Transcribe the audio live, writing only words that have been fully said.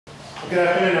Good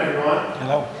afternoon, everyone.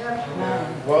 Hello.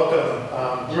 Welcome.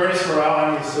 I'm Ernest Morale.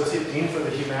 I'm the Associate Dean for the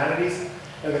Humanities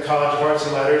in the College of Arts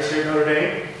and Letters here at Notre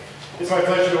Dame. It's my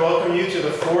pleasure to welcome you to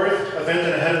the fourth event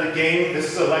in Ahead of the Game.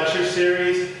 This is a lecture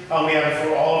series we have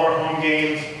for all of our home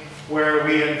games where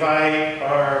we invite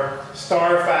our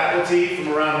star faculty from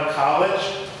around the college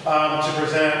to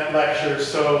present lectures.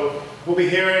 So we'll be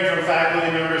hearing from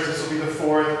faculty members. This will be the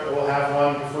fourth. We'll have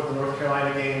one before the North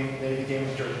Carolina game, Navy game,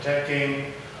 the Georgia Tech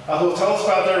game, who will tell us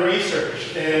about their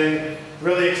research in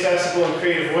really accessible and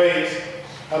creative ways.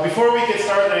 Before we get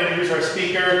started and introduce our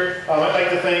speaker, I'd like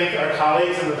to thank our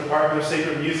colleagues in the Department of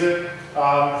Sacred Music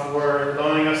for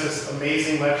loaning us this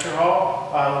amazing lecture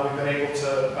hall. We've been able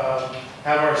to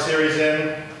have our series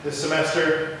in this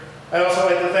semester. I'd also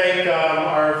like to thank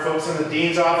our folks in the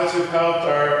Dean's office who've helped,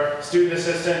 our student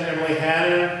assistant, Emily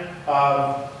Hannon,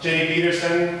 Jenny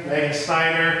Peterson, Megan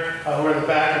Steiner, who are in the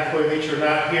back, employee each are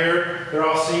not here. They're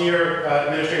all senior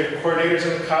administrative coordinators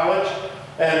in the college,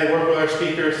 and they work with our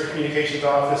speakers, the communications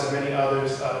office, and many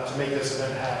others to make this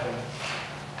event happen.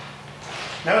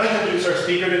 Now I'd like to introduce our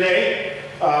speaker today,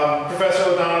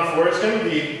 Professor Donna Forsgren,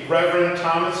 the Reverend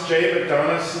Thomas J.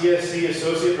 McDonough, CSC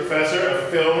Associate Professor of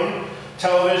Film,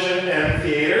 Television, and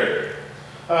Theater.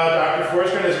 Dr.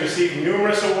 Forsgren has received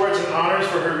numerous awards and honors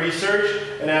for her research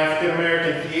in African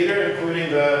American theater, including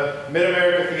the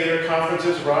Mid-America Theater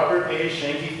Conference's Robert A.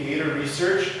 Schenke Theater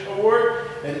Research Award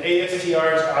and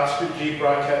ASTR's Oscar G.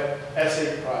 Brockett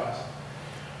Essay Prize.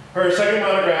 Her second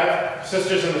monograph,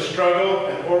 Sisters in the Struggle,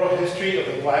 An Oral History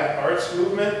of the Black Arts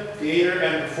Movement, Theater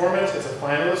and Performance, is a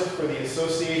finalist for the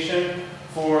Association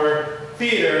for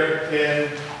Theater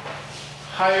in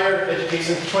Higher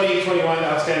Education 2021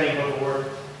 Outstanding Book Award.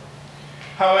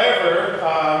 However,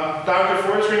 Dr.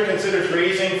 Forsgren considers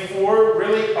raising 4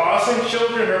 really awesome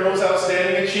children her most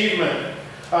outstanding achievement.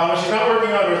 When she's not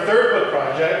working on her third book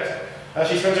project,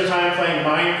 she spends her time playing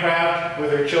Minecraft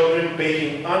with her children,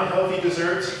 baking unhealthy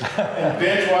desserts, and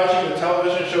binge watching the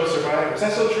television show Survivor. Is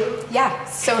that so true? Yeah,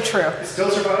 so true. It's still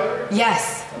Survivor?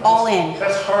 Yes, all in.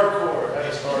 That's hardcore. That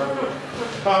is hardcore.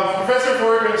 Professor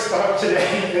Forsgren's talk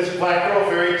today is Blackgirl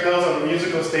fairy tales on the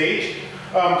musical stage.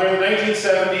 During the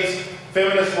 1970s,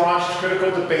 feminists launched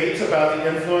critical debates about the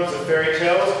influence of fairy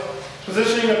tales,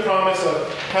 positioning the promise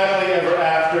of happily ever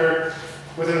after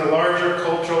within the larger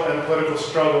cultural and political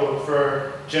struggle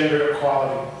for gender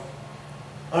equality.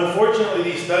 Unfortunately,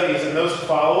 these studies and those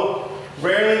followed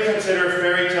rarely consider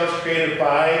fairy tales created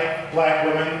by Black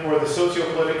women or the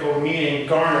socio-political meaning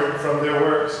garnered from their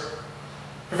works.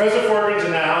 Professor Forsgren's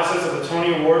analysis of the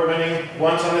Tony Award-winning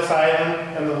Once on This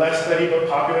Island and the less studied but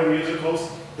popular musicals,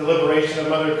 The Liberation of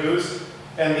Mother Goose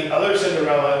and The Other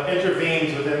Cinderella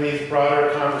intervenes within these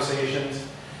broader conversations,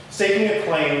 staking a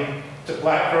claim to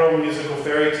Blackgirl musical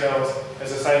fairy tales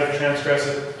as a site of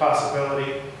transgressive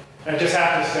possibility. And I just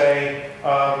have to say,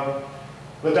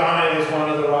 LaDonna is one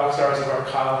of the rock stars of our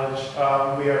college.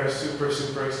 We are super,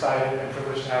 super excited and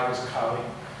privileged to have her as a colleague.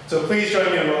 So please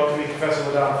join me in welcoming Professor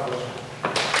LaDonna Forsgren.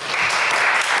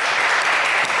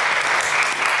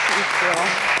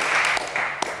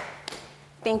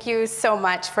 Thank you so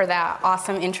much for that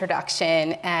awesome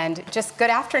introduction, and just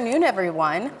good afternoon,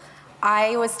 everyone.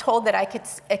 I was told that I could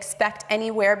expect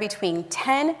anywhere between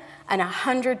 10 and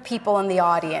 100 people in the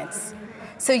audience.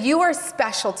 So you are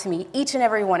special to me, each and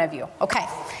every one of you. Okay,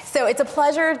 so it's a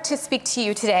pleasure to speak to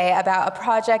you today about a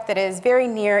project that is very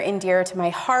near and dear to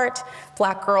my heart,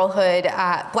 Black Girl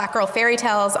fairy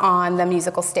tales on the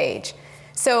musical stage.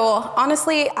 So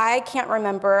honestly, I can't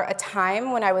remember a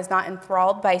time when I was not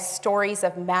enthralled by stories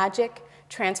of magic,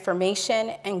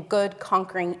 transformation, and good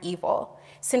conquering evil.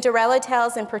 Cinderella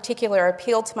tales in particular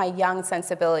appeal to my young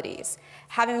sensibilities.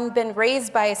 Having been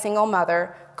raised by a single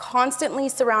mother, constantly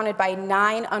surrounded by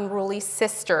 9 unruly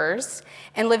sisters,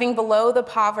 and living below the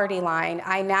poverty line,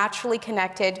 I naturally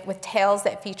connected with tales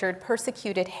that featured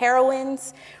persecuted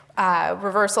heroines,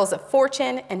 reversals of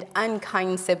fortune, and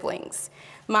unkind siblings.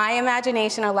 My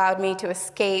imagination allowed me to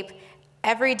escape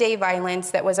everyday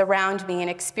violence that was around me and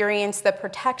experience the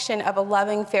protection of a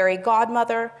loving fairy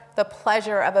godmother, the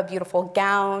pleasure of a beautiful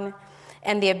gown,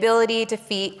 and the ability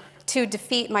to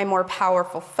defeat my more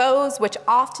powerful foes, which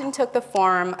often took the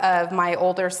form of my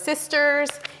older sisters,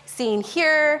 seen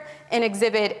here in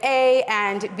Exhibit A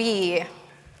and B.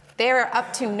 They're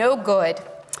up to no good.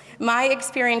 My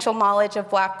experiential knowledge of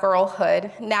Black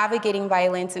girlhood, navigating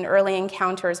violence, and early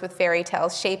encounters with fairy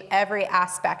tales shape every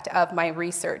aspect of my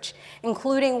research,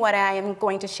 including what I am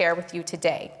going to share with you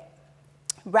today.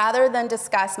 Rather than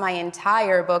discuss my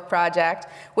entire book project,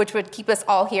 which would keep us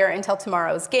all here until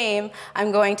tomorrow's game,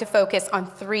 I'm going to focus on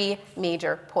 3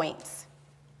 major points.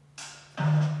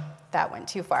 that went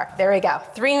too far. There we go.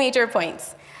 3 major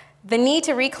points. The need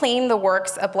to reclaim the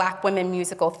works of Black women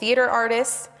musical theater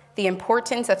artists, the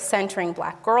importance of centering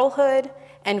Black girlhood,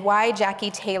 and why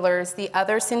Jackie Taylor's The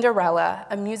Other Cinderella,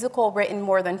 a musical written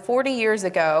more than 40 years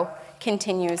ago,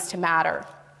 continues to matter.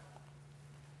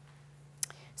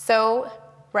 So,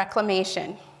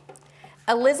 reclamation.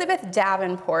 Elizabeth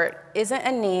Davenport isn't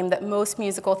a name that most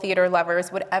musical theater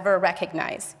lovers would ever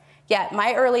recognize. Yet,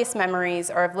 my earliest memories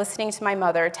are of listening to my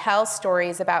mother tell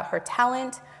stories about her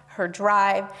talent, her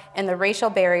drive, and the racial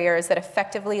barriers that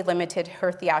effectively limited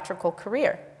her theatrical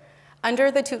career.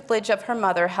 Under the tutelage of her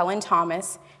mother, Helen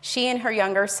Thomas, she and her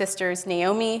younger sisters,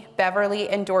 Naomi, Beverly,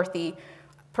 and Dorothy,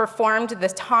 performed the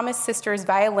Thomas Sisters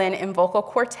Violin and Vocal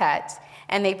Quartet,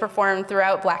 and they performed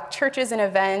throughout Black churches and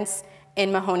events in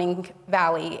Mahoning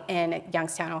Valley in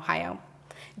Youngstown, Ohio.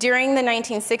 During the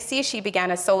 1960s, she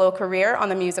began a solo career on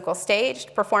the musical stage,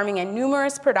 performing in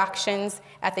numerous productions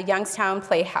at the Youngstown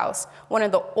Playhouse, one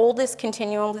of the oldest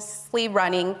continuously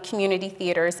running community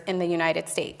theaters in the United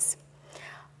States.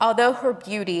 Although her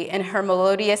beauty and her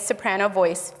melodious soprano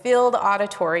voice filled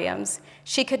auditoriums,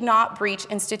 she could not breach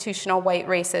institutional white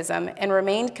racism and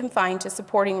remained confined to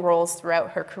supporting roles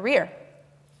throughout her career.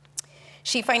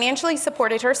 She financially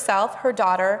supported herself, her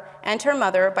daughter, and her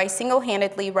mother by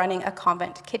single-handedly running a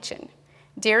convent kitchen.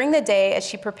 During the day, as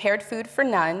she prepared food for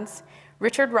nuns,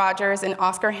 Richard Rodgers and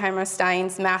Oscar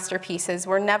Hammerstein's masterpieces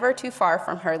were never too far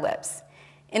from her lips.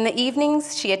 In the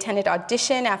evenings, she attended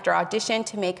audition after audition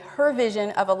to make her vision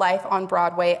of a life on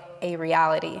Broadway a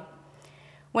reality.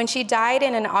 When she died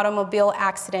in an automobile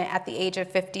accident at the age of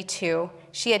 52,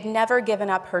 she had never given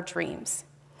up her dreams.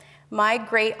 My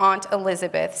great-aunt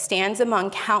Elizabeth stands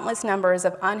among countless numbers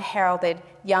of unheralded,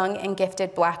 young and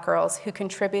gifted Black girls who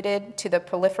contributed to the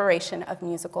proliferation of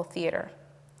musical theater.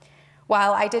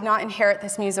 While I did not inherit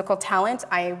this musical talent,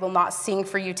 I will not sing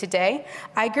for you today.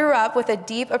 I grew up with a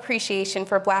deep appreciation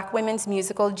for Black women's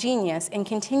musical genius and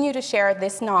continue to share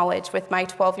this knowledge with my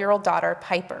 12-year-old daughter,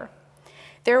 Piper.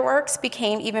 Their works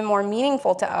became even more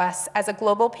meaningful to us as a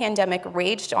global pandemic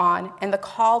raged on and the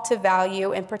call to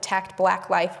value and protect Black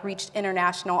life reached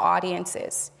international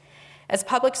audiences. As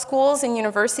public schools and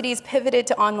universities pivoted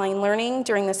to online learning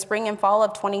during the spring and fall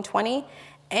of 2020,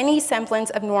 any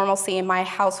semblance of normalcy in my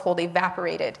household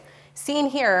evaporated, seen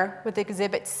here with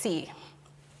Exhibit C.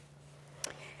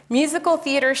 Musical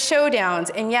theater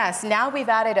showdowns, and yes, now we've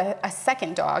added a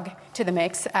second dog to the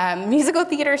mix. Musical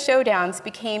theater showdowns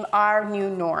became our new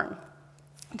norm.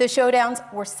 The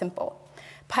showdowns were simple.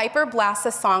 Piper blasts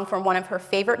a song from one of her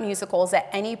favorite musicals at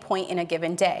any point in a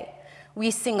given day.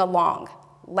 We sing along,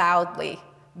 loudly,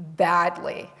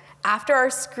 badly. After our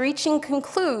screeching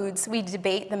concludes, we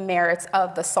debate the merits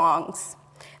of the songs,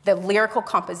 the lyrical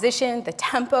composition, the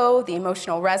tempo, the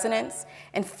emotional resonance,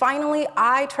 and finally,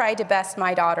 I tried to best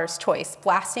my daughter's choice,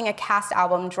 blasting a cast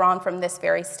album drawn from this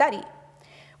very study.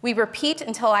 We repeat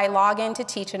until I log in to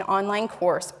teach an online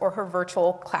course or her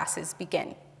virtual classes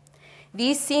begin.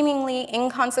 These seemingly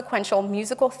inconsequential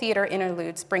musical theater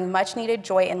interludes bring much-needed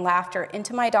joy and laughter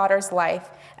into my daughter's life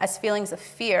as feelings of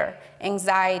fear,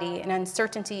 anxiety, and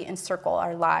uncertainty encircle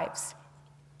our lives.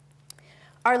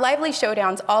 Our lively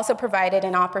showdowns also provided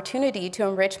an opportunity to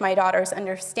enrich my daughter's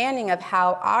understanding of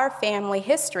how our family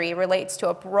history relates to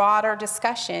a broader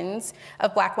discussions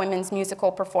of Black women's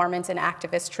musical performance and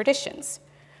activist traditions.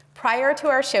 Prior to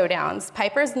our showdowns,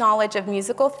 Piper's knowledge of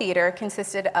musical theater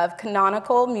consisted of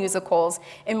canonical musicals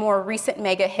and more recent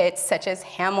mega hits such as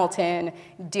Hamilton,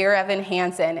 Dear Evan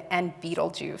Hansen, and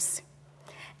Beetlejuice.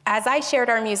 As I shared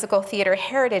our musical theater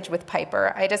heritage with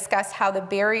Piper, I discussed how the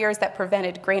barriers that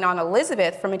prevented great-aunt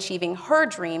Elizabeth from achieving her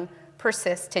dream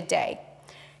persist today.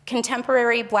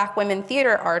 Contemporary Black women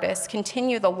theater artists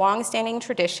continue the long-standing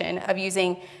tradition of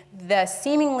using the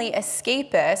seemingly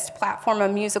escapist platform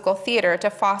of musical theater to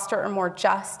foster a more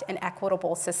just and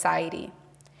equitable society.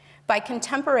 By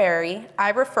contemporary,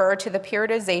 I refer to the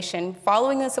periodization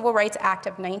following the Civil Rights Act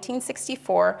of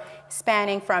 1964,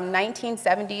 spanning from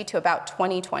 1970 to about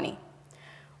 2020.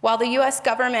 While the US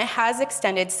government has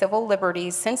extended civil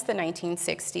liberties since the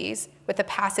 1960s, with the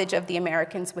passage of the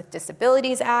Americans with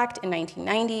Disabilities Act in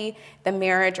 1990, the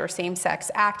Marriage or Same-Sex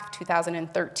Act of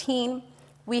 2013,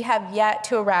 we have yet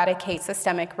to eradicate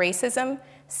systemic racism,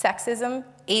 sexism,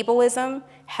 ableism,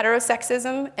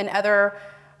 heterosexism, and other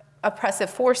oppressive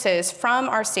forces from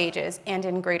our stages and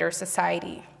in greater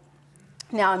society.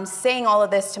 Now, I'm saying all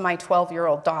of this to my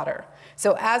 12-year-old daughter.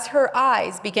 So as her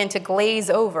eyes begin to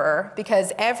glaze over,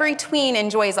 because every tween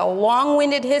enjoys a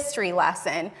long-winded history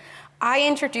lesson, I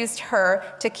introduced her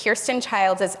to Kirsten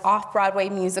Childs' off-Broadway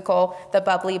musical, The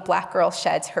Bubbly Black Girl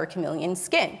Sheds Her Chameleon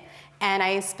Skin. And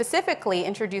I specifically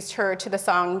introduced her to the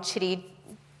song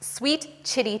Sweet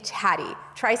Chitty Chatty.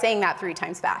 Try saying that 3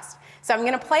 times fast. So I'm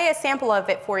going to play a sample of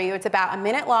it for you. It's about 1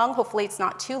 minute long. Hopefully it's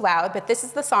not too loud, but this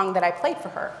is the song that I played for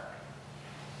her.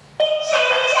 Sweet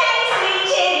chitty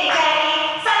chatty,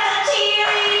 such a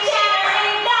cheery,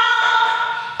 chattering doll.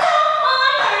 Come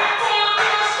on her tail to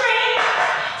the string.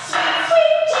 Sweet,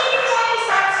 sweet chitty chatty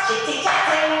starts chitty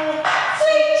chatting.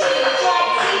 Sweet chitty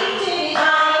chatty, chitty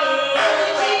chatty,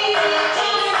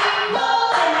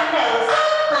 nose and nose,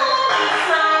 honey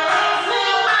smiling,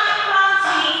 blue eyebrows,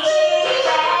 sweet chitty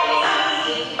chatty.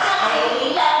 I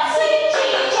love sweet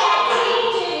chitty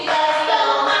chatty, 'cause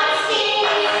though my skin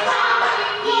is brown,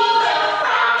 you don't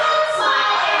frown,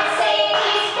 smile and say,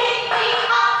 please pick me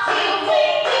up, you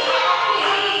make me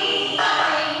happy.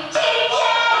 Chitty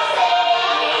chatty say,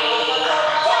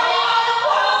 tell me why the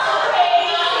world's so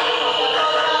crazy.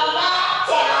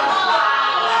 Tell me why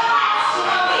it has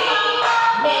to be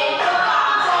men for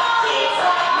moms of kids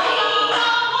like me.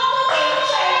 In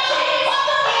churches,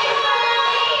 in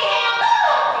Birmingham,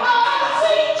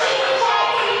 sweet chitty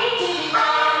chatty, I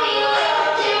feel your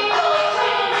dimple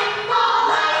grin on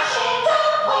my chin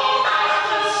when I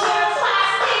kiss your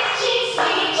plastic cheeks.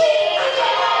 Sweet chitty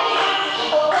chatty,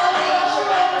 oh,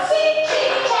 sweet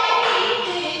chitty chatty,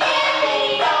 and they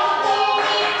don't know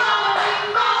me coming.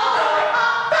 I'll grow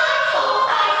up, I hope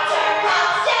I turn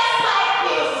out just like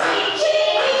you. Sweet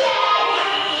chitty chatty,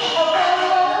 oh,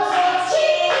 sweet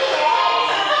chitty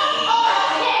chatty, oh,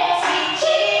 yeah, sweet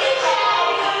chitty chatty.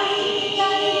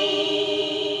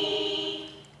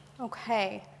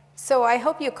 Okay, so I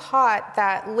hope you caught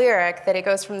that lyric, that it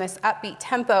goes from this upbeat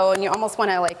tempo and you almost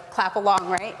want to like clap along,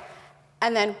 right?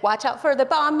 And then watch out for the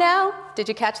bomb now. Did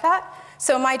you catch that?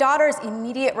 So my daughter's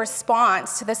immediate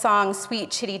response to the song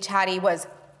Sweet Chitty Chatty was,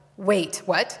 wait,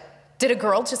 what? Did a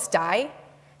girl just die?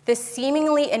 This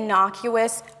seemingly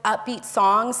innocuous, upbeat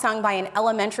song sung by an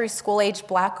elementary school-aged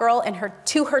black girl and her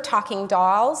talking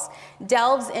dolls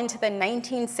delves into the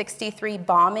 1963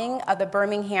 bombing of the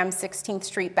Birmingham 16th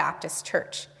Street Baptist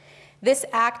Church. This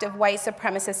act of white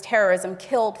supremacist terrorism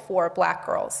killed 4 black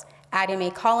girls: Addie Mae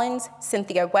Collins,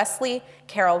 Cynthia Wesley,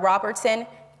 Carol Robertson,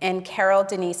 and Carol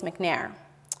Denise McNair.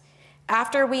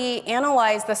 After we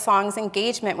analyzed the song's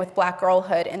engagement with black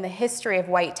girlhood and the history of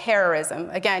white terrorism,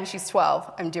 again, she's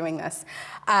 12, I'm doing this,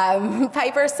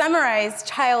 Piper summarized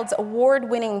Child's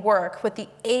award-winning work with the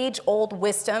age-old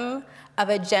wisdom of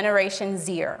a Generation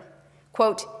Zer.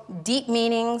 Quote, deep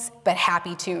meanings, but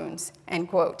happy tunes, end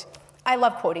quote. I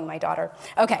love quoting my daughter.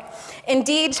 Okay,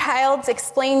 indeed, Childs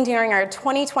explained during our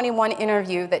 2021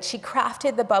 interview that she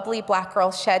crafted The Bubbly Black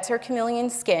Girl Sheds Her Chameleon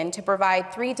Skin to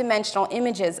provide 3-dimensional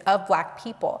images of black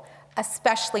people,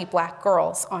 especially black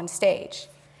girls, on stage.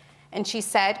 And she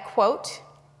said, quote,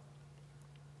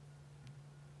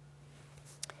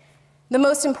 the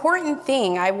most important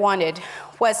thing I wanted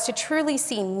was to truly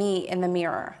see me in the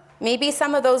mirror. Maybe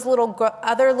some of those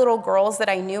other little girls that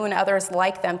I knew and others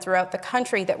like them throughout the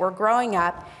country that were growing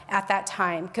up at that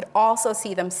time could also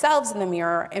see themselves in the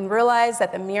mirror and realize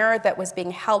that the mirror that was being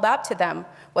held up to them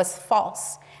was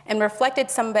false and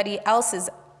reflected somebody else's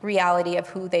reality of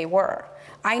who they were.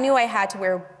 I knew I had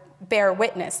to bear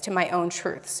witness to my own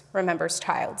truths, remembers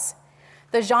Childs.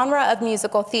 The genre of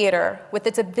musical theater, with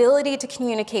its ability to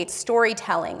communicate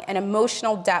storytelling and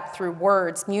emotional depth through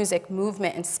words, music,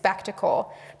 movement, and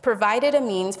spectacle, provided a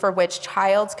means for which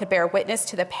Childs could bear witness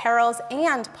to the perils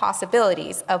and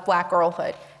possibilities of black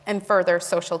girlhood and further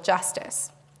social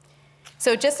justice.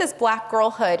 So just as black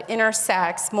girlhood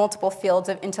intersects multiple fields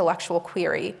of intellectual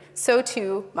query, so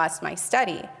too must my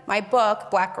study. My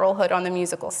book, Black Girlhood on the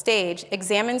Musical Stage,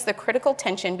 examines the critical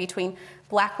tension between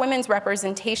black women's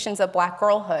representations of black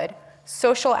girlhood,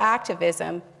 social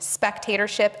activism,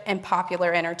 spectatorship, and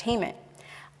popular entertainment.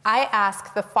 I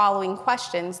ask the following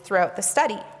questions throughout the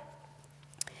study.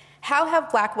 How have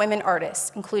black women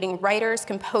artists, including writers,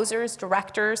 composers,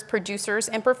 directors, producers,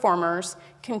 and performers,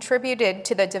 contributed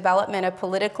to the development of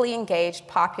politically engaged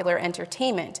popular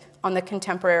entertainment on the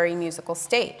contemporary musical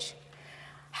stage?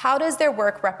 How does their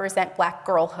work represent black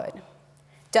girlhood?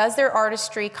 Does their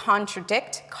artistry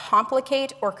contradict,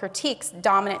 complicate, or critique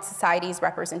dominant society's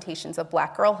representations of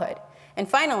black girlhood? And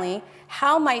finally,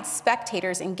 how might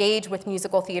spectators engage with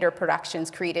musical theater productions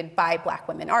created by black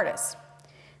women artists?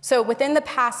 So within the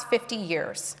past 50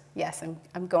 years, yes,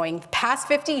 I'm going past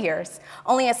 50 years,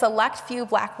 only a select few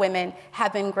black women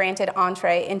have been granted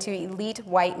entree into elite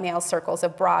white male circles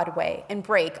of Broadway and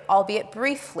break, albeit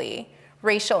briefly,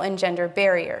 racial and gender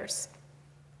barriers.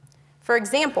 For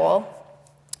example,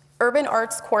 Urban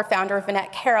Arts Corps founder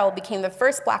Vinette Carroll became the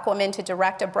first Black woman to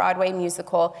direct a Broadway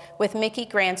musical with Mickey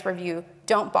Grant's revue,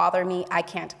 Don't Bother Me, I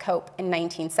Can't Cope, in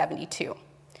 1972.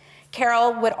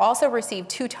 Carroll would also receive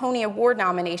 2 Tony Award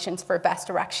nominations for Best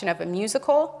Direction of a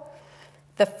Musical,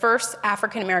 the first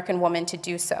African-American woman to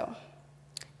do so.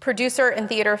 Producer and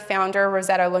theater founder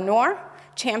Rosetta Lenore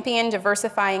championed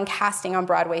diversifying casting on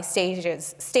Broadway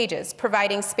stages,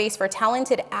 providing space for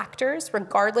talented actors,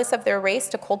 regardless of their race,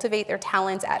 to cultivate their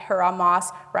talents at her Amos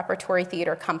Repertory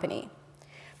Theater Company.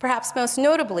 Perhaps most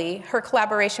notably, her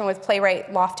collaboration with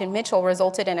playwright Lofton Mitchell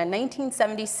resulted in a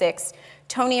 1976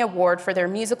 Tony Award for their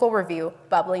musical revue,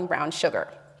 Bubbling Brown Sugar.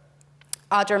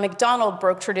 Audra McDonald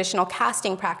broke traditional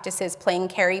casting practices, playing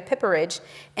Carrie Pipperidge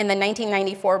in the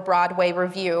 1994 Broadway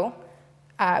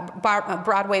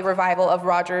revival of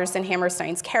Rodgers and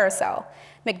Hammerstein's Carousel.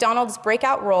 McDonald's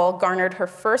breakout role garnered her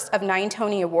first of 9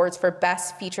 Tony Awards for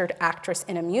Best Featured Actress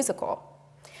in a Musical.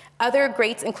 Other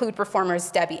greats include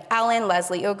performers Debbie Allen,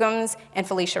 Leslie Uggams, and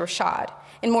Felicia Rashad.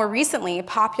 And more recently,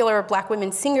 popular Black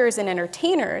women singers and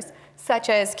entertainers such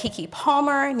as Keke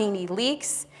Palmer, Nene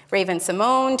Leakes, Raven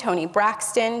Simone, Toni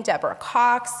Braxton, Deborah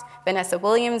Cox, Vanessa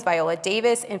Williams, Viola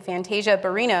Davis, and Fantasia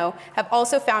Barrino have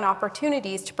also found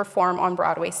opportunities to perform on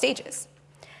Broadway stages.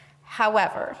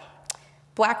 However,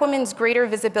 Black women's greater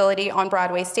visibility on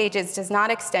Broadway stages does not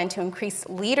extend to increased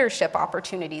leadership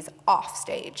opportunities off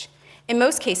stage. In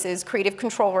most cases, creative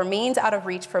control remains out of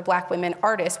reach for Black women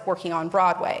artists working on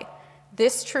Broadway.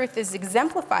 This truth is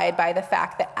exemplified by the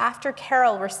fact that after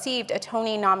Carroll received a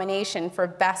Tony nomination for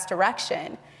Best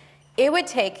Direction, it would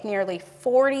take nearly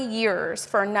 40 years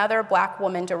for another Black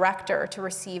woman director to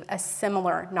receive a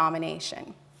similar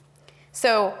nomination.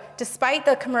 So, despite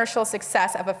the commercial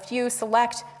success of a few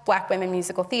select Black women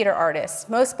musical theater artists,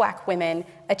 most Black women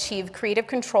achieve creative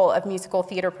control of musical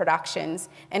theater productions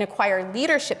and acquire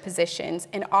leadership positions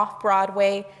in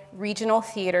off-Broadway, regional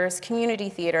theaters, community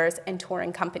theaters, and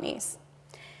touring companies.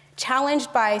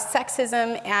 Challenged by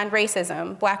sexism and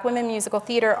racism, Black women musical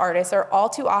theater artists are all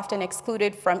too often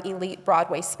excluded from elite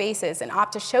Broadway spaces and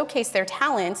opt to showcase their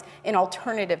talents in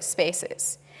alternative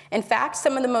spaces. In fact,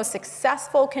 some of the most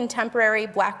successful contemporary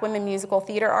Black women musical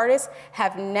theater artists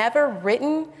have never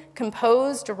written,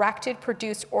 composed, directed,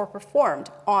 produced, or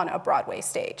performed on a Broadway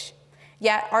stage.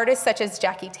 Yet artists such as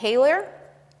Jackie Taylor,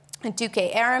 Duke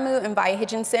Aramu, and Vi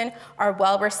Higginson are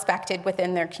well respected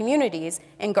within their communities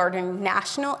and garner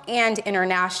national and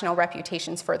international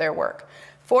reputations for their work.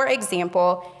 For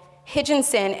example,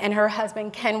 Higginson and her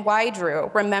husband Ken Wydrew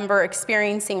remember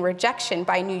experiencing rejection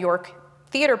by New York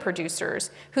theater producers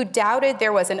who doubted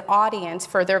there was an audience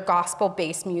for their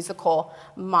gospel-based musical,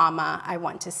 Mama, I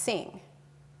Want to Sing.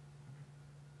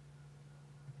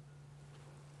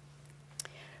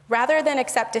 Rather than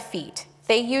accept defeat,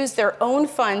 they used their own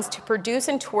funds to produce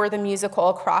and tour the musical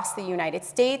across the United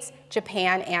States,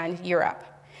 Japan, and Europe.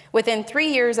 Within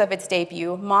 3 years of its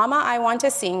debut, Mama, I Want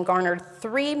to Sing garnered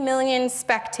 3 million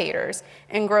spectators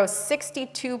and grossed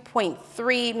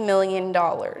 $62.3 million.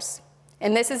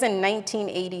 And this is in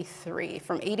 1983,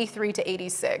 from 83 to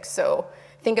 86. So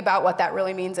think about what that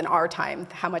really means in our time,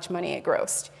 how much money it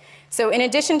grossed. So in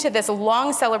addition to this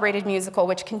long celebrated musical,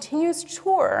 which continues to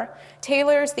tour,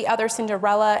 Taylor's The Other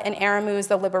Cinderella and Aramu's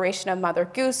The Liberation of Mother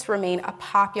Goose remain a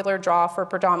popular draw for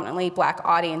predominantly Black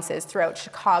audiences throughout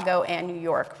Chicago and New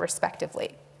York,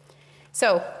 respectively.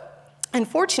 So,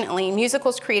 unfortunately,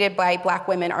 musicals created by Black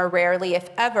women are rarely, if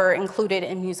ever, included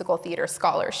in musical theater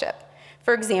scholarship.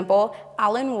 For example,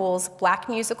 Alan Wool's Black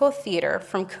Musical Theater,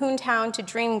 From Coontown to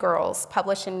Dreamgirls,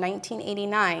 published in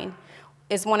 1989,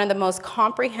 is one of the most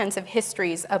comprehensive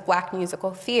histories of Black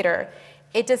musical theater.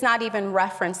 It does not even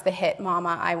reference the hit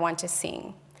Mama, I Want to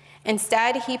Sing.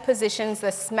 Instead, he positions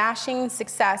the smashing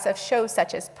success of shows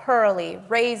such as Pearly,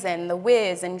 Raisin, The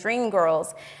Wiz, and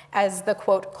Dreamgirls as the,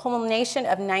 quote, culmination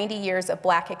of 90 years of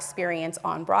Black experience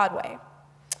on Broadway.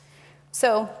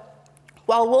 So,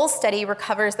 while Wool's study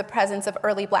recovers the presence of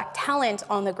early Black talent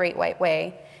on The Great White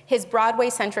Way, his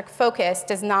Broadway-centric focus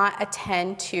does not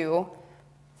attend to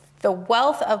the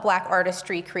wealth of Black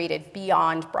artistry created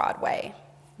beyond Broadway.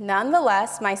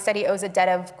 Nonetheless, my study owes a debt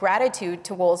of gratitude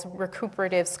to Wool's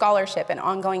recuperative scholarship and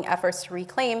ongoing efforts to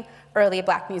reclaim early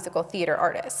Black musical theater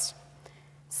artists.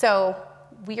 So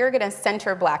we are gonna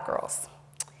center Black girls.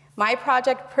 My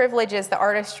project privileges the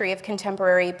artistry of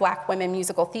contemporary Black women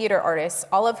musical theater artists,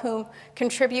 all of whom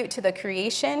contribute to the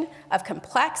creation of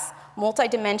complex,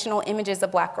 multidimensional images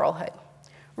of Black girlhood.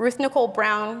 Ruth Nicole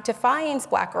Brown defines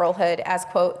Black girlhood as,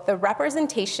 quote, the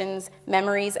representations,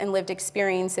 memories, and lived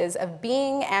experiences of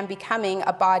being and becoming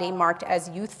a body marked as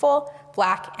youthful,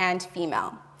 Black, and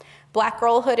female. Black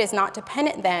girlhood is not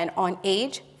dependent then on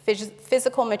age,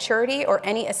 physical maturity, or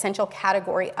any essential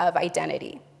category of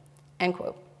identity, end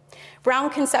quote. Brown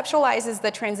conceptualizes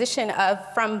the transition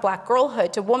from Black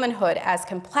girlhood to womanhood as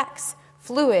complex,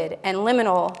 fluid, and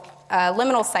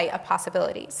liminal site of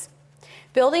possibilities.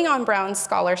 Building on Brown's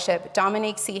scholarship,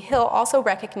 Dominique C. Hill also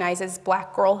recognizes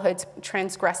Black girlhood's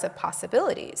transgressive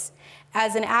possibilities.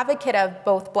 As an advocate of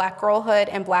both Black girlhood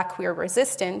and Black queer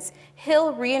resistance,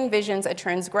 Hill re-envisions a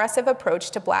transgressive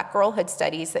approach to Black girlhood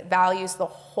studies that values the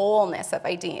wholeness of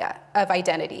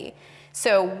identity.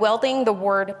 So welding the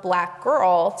word Black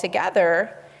girl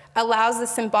together allows the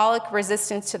symbolic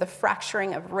resistance to the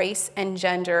fracturing of race and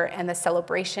gender and the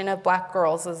celebration of Black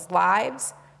girls'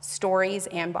 lives, stories,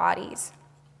 and bodies.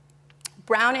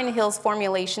 Brown and Hill's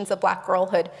formulations of Black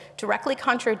girlhood directly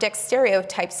contradict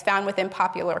stereotypes found within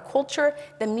popular culture,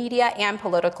 the media, and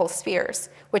political spheres,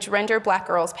 which render Black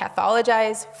girls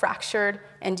pathologized, fractured,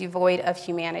 and devoid of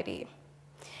humanity.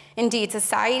 Indeed,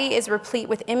 society is replete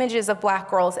with images of Black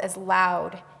girls as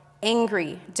loud,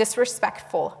 angry,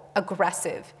 disrespectful,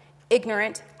 aggressive,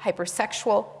 ignorant,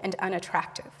 hypersexual, and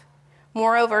unattractive.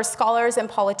 Moreover, scholars and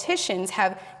politicians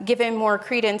have given more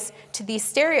credence to these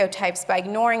stereotypes by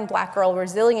ignoring Black girl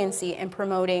resiliency and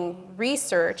promoting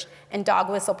research and dog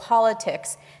whistle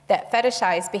politics that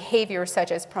fetishize behaviors such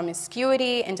as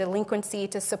promiscuity and delinquency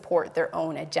to support their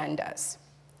own agendas.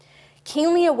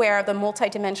 Keenly aware of the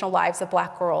multidimensional lives of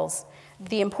Black girls,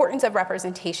 the importance of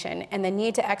representation, and the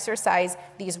need to exercise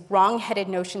these wrong-headed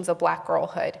notions of Black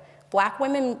girlhood, Black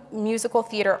women musical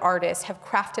theater artists have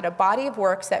crafted a body of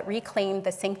works that reclaim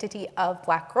the sanctity of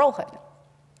Black girlhood.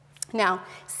 Now,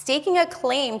 staking a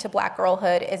claim to Black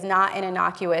girlhood is not an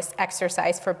innocuous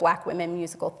exercise for Black women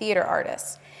musical theater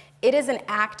artists. It is an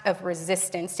act of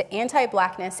resistance to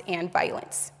anti-Blackness and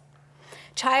violence.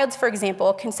 Childs, for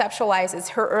example, conceptualizes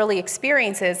her early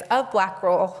experiences of Black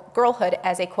girlhood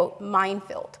as a, quote,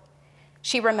 minefield.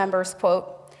 She remembers,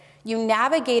 quote, "You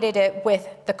navigated it with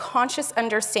the conscious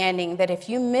understanding that if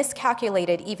you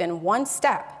miscalculated even one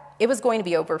step, it was going to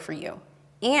be over for you.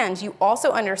 And you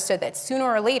also understood that sooner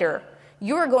or later,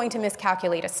 you were going to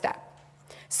miscalculate a step.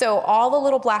 So all the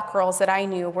little Black girls that I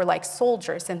knew were like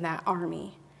soldiers in that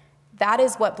army. That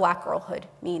is what Black girlhood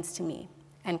means to me,"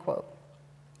 end quote.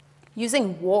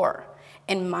 Using war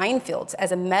and minefields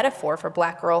as a metaphor for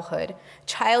Black girlhood,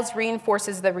 Childs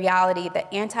reinforces the reality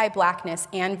that anti-Blackness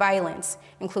and violence,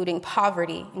 including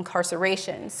poverty,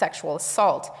 incarceration, sexual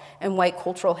assault, and white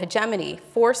cultural hegemony,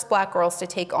 force Black girls to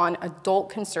take on adult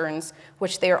concerns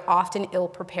which they are often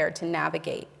ill-prepared to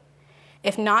navigate.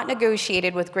 If not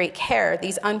negotiated with great care,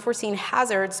 these unforeseen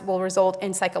hazards will result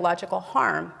in psychological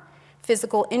harm,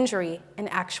 physical injury,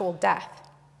 and actual death.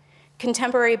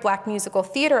 Contemporary Black musical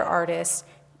theater artists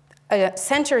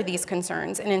center these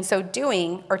concerns, and in so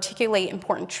doing, articulate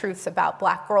important truths about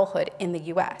Black girlhood in the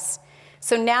US.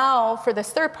 So now, for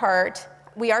this third part,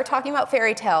 we are talking about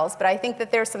fairy tales, but I think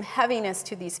that there's some heaviness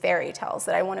to these fairy tales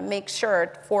that I want to make sure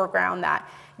to foreground that,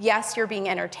 yes, you're being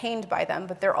entertained by them,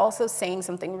 but they're also saying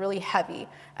something really heavy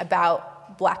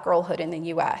about Black girlhood in the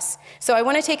US. So I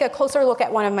want to take a closer look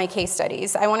at one of my case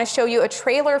studies. I want to show you a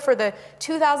trailer for the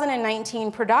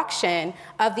 2019 production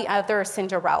of the Other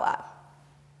Cinderella.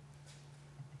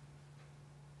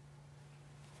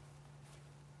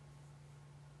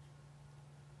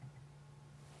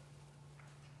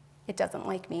 It doesn't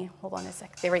like me. Hold on a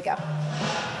sec. There we go.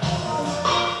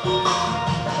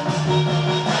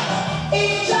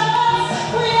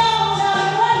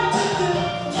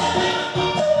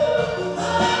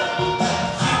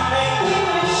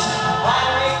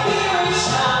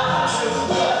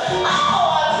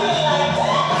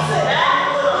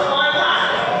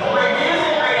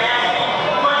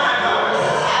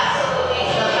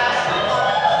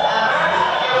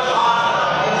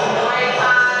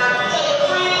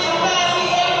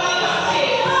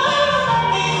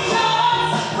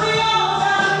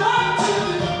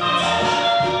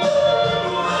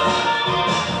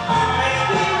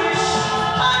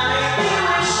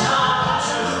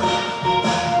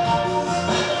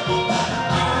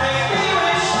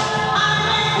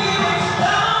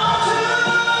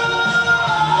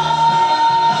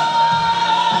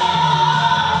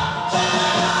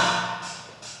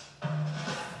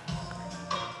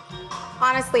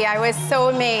 Honestly, I was so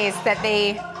amazed that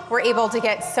they were able to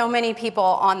get so many people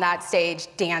on that stage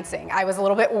dancing. I was a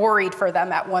little bit worried for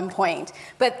them at one point.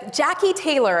 But Jackie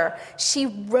Taylor, she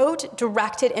wrote,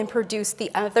 directed, and produced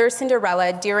The Other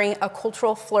Cinderella during a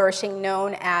cultural flourishing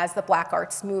known as the Black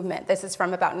Arts Movement. This is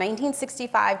from about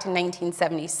 1965 to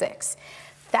 1976.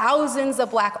 Thousands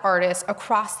of Black artists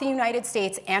across the United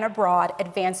States and abroad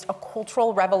advanced a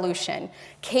cultural revolution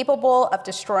capable of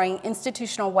destroying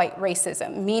institutional white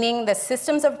racism, meaning the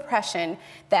systems of oppression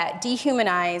that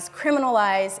dehumanize,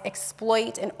 criminalize,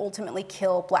 exploit, and ultimately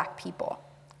kill Black people.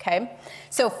 Okay?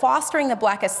 So fostering the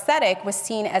Black aesthetic was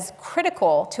seen as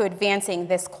critical to advancing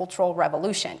this cultural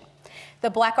revolution. The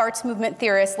Black arts movement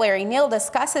theorist Larry Neal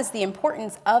discusses the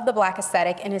importance of the Black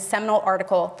aesthetic in his seminal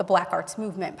article, The Black Arts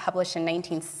Movement, published in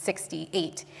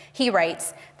 1968. He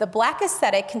writes, "The Black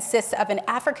aesthetic consists of an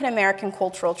African-American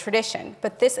cultural tradition,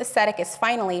 but this aesthetic is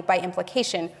finally, by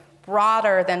implication,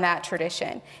 broader than that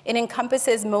tradition. It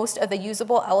encompasses most of the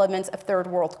usable elements of third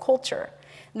world culture.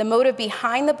 The motive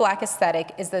behind the Black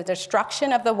aesthetic is the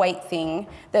destruction of the white thing,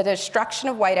 the destruction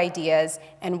of white ideas,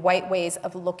 and white ways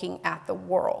of looking at the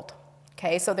world."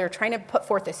 Okay, so they're trying to put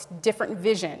forth this different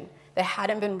vision that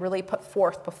hadn't been really put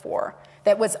forth before,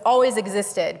 that was always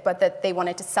existed, but that they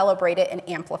wanted to celebrate it and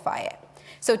amplify it.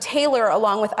 So Taylor,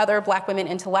 along with other Black women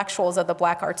intellectuals of the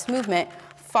Black arts movement,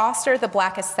 fostered the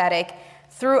Black aesthetic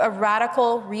through a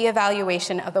radical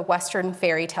reevaluation of the Western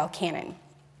fairy tale canon.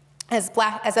 As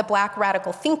a Black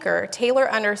radical thinker, Taylor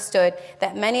understood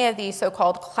that many of these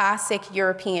so-called classic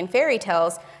European fairy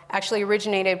tales actually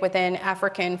originated within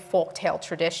African folktale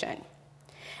tradition.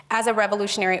 As a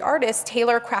revolutionary artist,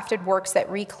 Taylor crafted works that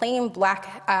reclaim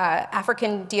Black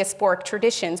African diasporic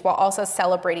traditions while also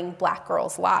celebrating Black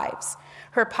girls' lives.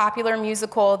 Her popular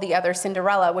musical, The Other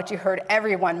Cinderella, which you heard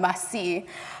everyone must see,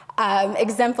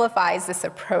 exemplifies this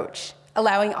approach,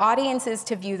 allowing audiences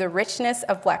to view the richness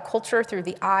of Black culture through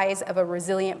the eyes of a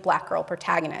resilient Black girl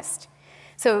protagonist.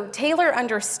 So Taylor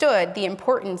understood the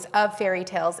importance of fairy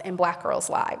tales in Black girls'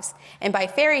 lives. And by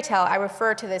fairy tale, I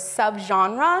refer to this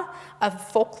subgenre of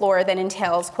folklore that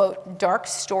entails, quote, dark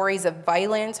stories of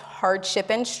violence,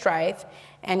 hardship, and strife,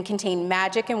 and contain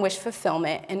magic and wish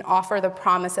fulfillment, and offer the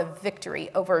promise of victory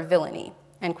over villainy,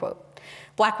 end quote.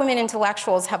 Black women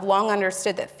intellectuals have long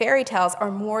understood that fairy tales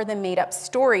are more than made-up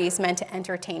stories meant to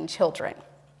entertain children.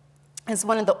 As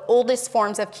one of the oldest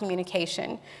forms of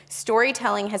communication,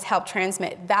 storytelling has helped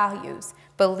transmit values,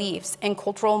 beliefs, and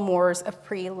cultural mores of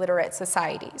pre-literate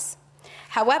societies.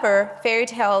 However, fairy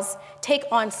tales take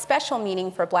on special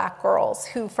meaning for Black girls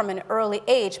who, from an early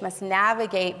age, must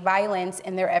navigate violence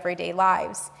in their everyday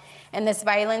lives. And this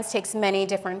violence takes many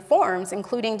different forms,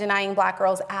 including denying Black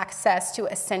girls access to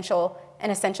an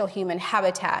essential human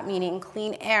habitat, meaning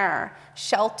clean air,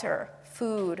 shelter,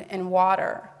 food, and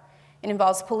water. It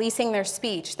involves policing their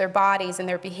speech, their bodies, and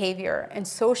their behavior, and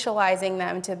socializing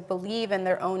them to believe in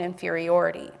their own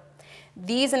inferiority.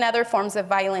 These and other forms of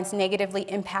violence negatively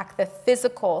impact the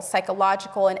physical,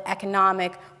 psychological, and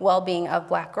economic well-being of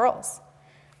Black girls.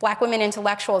 Black women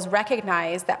intellectuals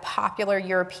recognize that popular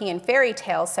European fairy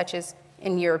tales, such as,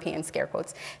 in European scare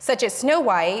quotes, such as Snow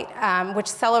White, which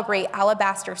celebrate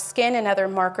alabaster skin and other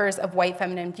markers of white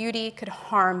feminine beauty, could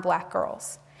harm Black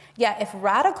girls. Yet, if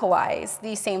radicalized,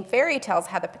 these same fairy tales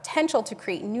have the potential to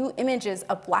create new images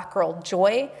of Black girl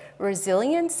joy,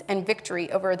 resilience, and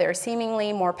victory over their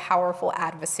seemingly more powerful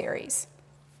adversaries.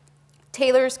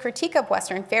 Taylor's critique of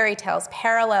Western fairy tales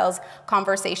parallels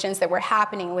conversations that were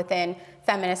happening within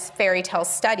feminist fairy tale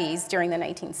studies during the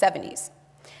 1970s.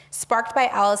 Sparked by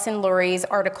Alison Lurie's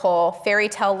article, Fairy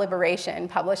Tale Liberation,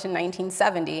 published in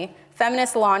 1970,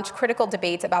 feminists launched critical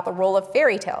debates about the role of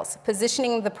fairy tales,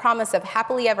 positioning the promise of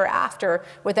happily ever after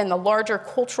within the larger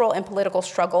cultural and political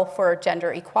struggle for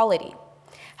gender equality.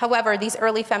 However, these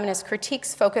early feminist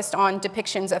critiques focused on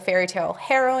depictions of fairy tale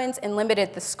heroines and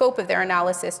limited the scope of their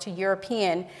analysis to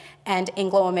European and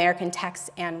Anglo-American texts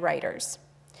and writers.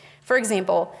 For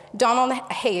example, Donald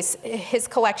Hayes, his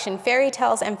collection Fairy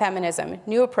Tales and Feminism,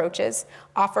 New Approaches,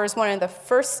 offers one of the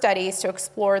first studies to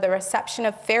explore the reception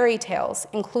of fairy tales,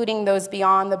 including those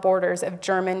beyond the borders of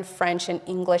German, French, and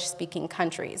English-speaking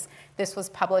countries. This was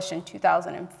published in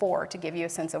 2004 to give you a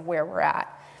sense of where we're at.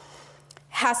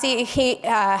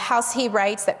 He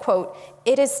writes that, quote,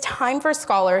 "It is time for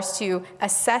scholars to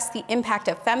assess the impact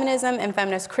of feminism and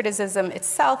feminist criticism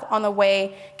itself on the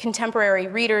way contemporary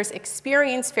readers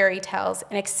experience fairy tales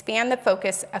and expand the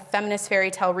focus of feminist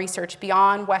fairy tale research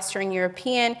beyond Western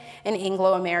European and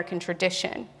Anglo-American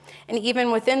tradition, and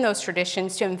even within those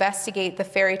traditions to investigate the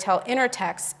fairy tale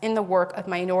intertexts in the work of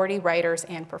minority writers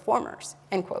and performers,"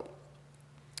 end quote.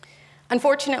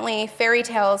 Unfortunately, fairy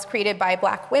tales created by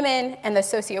Black women and the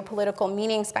socio-political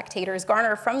meaning spectators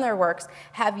garner from their works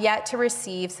have yet to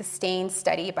receive sustained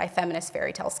study by feminist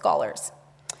fairy tale scholars.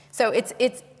 So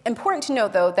it's important to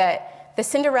note, though, that the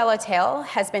Cinderella tale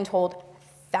has been told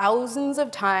thousands of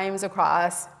times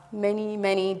across many,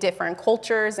 many different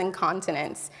cultures and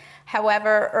continents.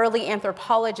 However, early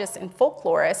anthropologists and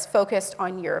folklorists focused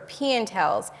on European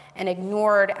tales and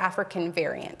ignored African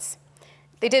variants.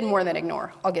 They did more than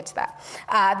ignore, I'll get to that.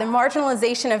 The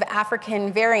marginalization of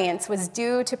African variants was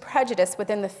due to prejudice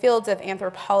within the fields of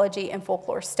anthropology and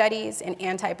folklore studies and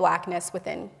anti-Blackness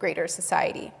within greater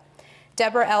society.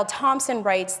 Deborah L. Thompson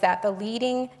writes that the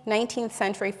leading 19th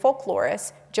century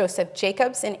folklorists, Joseph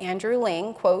Jacobs and Andrew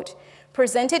Lang, quote,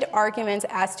 presented arguments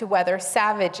as to whether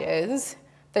savages,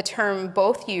 the term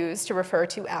both used to refer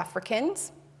to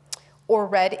Africans, or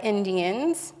Red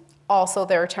Indians, also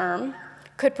their term,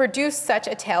 could produce such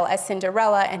a tale as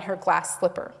Cinderella and her glass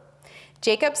slipper.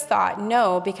 Jacobs thought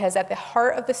no, because at the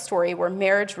heart of the story were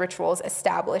marriage rituals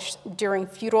established during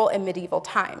feudal and medieval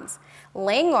times.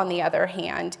 Lang, on the other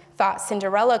hand, thought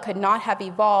Cinderella could not have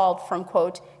evolved from,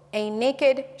 quote, a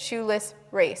naked, shoeless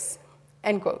race,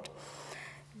 end quote.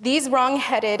 These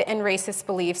wrong-headed and racist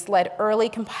beliefs led early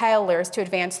compilers to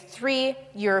advance 3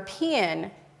 European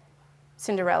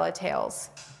Cinderella tales.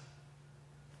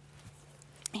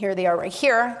 Here they are right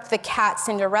here, the cat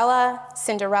Cinderella,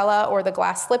 Cinderella or the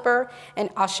glass slipper,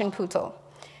 and Aschenputtel.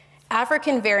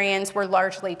 African variants were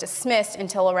largely dismissed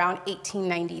until around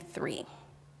 1893.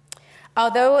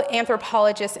 Although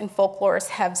anthropologists and folklorists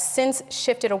have since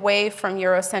shifted away from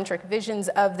Eurocentric visions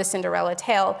of the Cinderella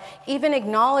tale, even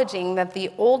acknowledging that the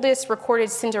oldest recorded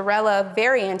Cinderella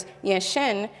variant,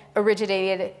 Yinxin,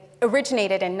 originated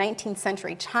in 19th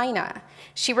century China,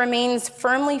 she remains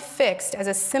firmly fixed as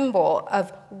a symbol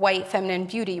of white feminine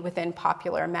beauty within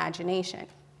popular imagination.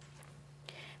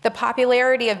 The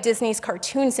popularity of Disney's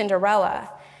cartoon Cinderella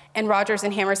and Rodgers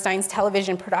and Hammerstein's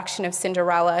television production of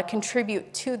Cinderella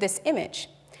contribute to this image.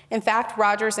 In fact,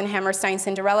 Rodgers and Hammerstein's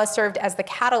Cinderella served as the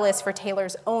catalyst for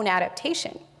Taylor's own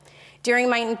adaptation. During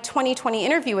my 2020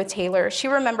 interview with Taylor, she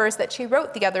remembers that she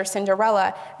wrote The Other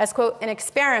Cinderella as, quote, an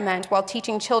experiment while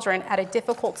teaching children at a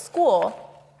difficult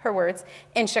school, her words,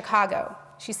 in Chicago.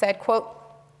 She said, quote,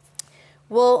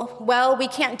 well, we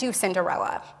can't do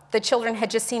Cinderella. The children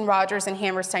had just seen Rodgers and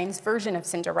Hammerstein's version of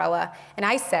Cinderella, and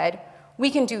I said, we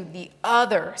can do the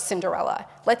other Cinderella.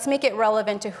 Let's make it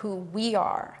relevant to who we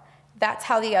are. That's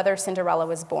how The Other Cinderella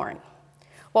was born.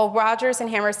 While Rodgers and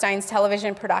Hammerstein's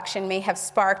television production may have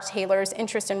sparked Taylor's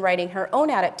interest in writing her own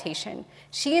adaptation,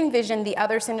 she envisioned The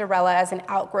Other Cinderella as an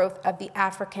outgrowth of the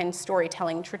African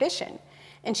storytelling tradition.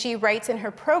 And she writes in her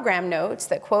program notes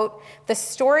that, quote, the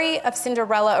story of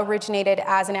Cinderella originated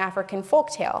as an African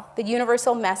folktale. The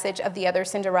universal message of The Other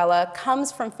Cinderella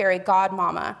comes from fairy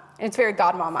godmama, and it's fairy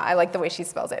godmama, I like the way she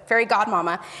spells it, fairy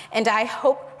godmama, and I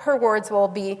hope her words will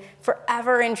be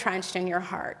forever entrenched in your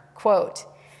heart. Quote,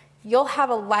 you'll have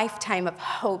a lifetime of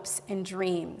hopes and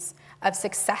dreams, of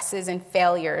successes and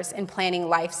failures in planning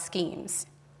life schemes.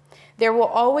 There will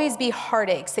always be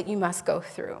heartaches that you must go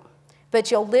through, but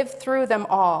you'll live through them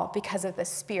all because of the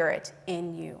spirit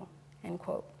in you, end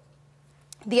quote.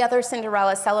 The Other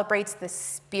Cinderella celebrates the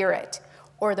spirit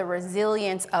or the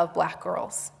resilience of Black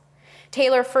girls.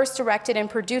 Taylor first directed and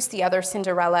produced The Other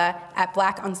Cinderella at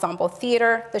Black Ensemble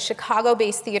Theater, the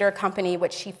Chicago-based theater company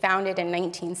which she founded in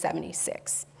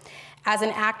 1976. As an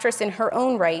actress in her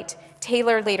own right,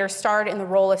 Taylor later starred in the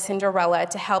role of Cinderella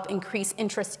to help increase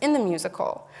interest in the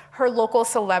musical. Her local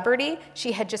celebrity,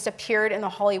 she had just appeared in the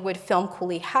Hollywood film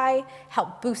Cooley High,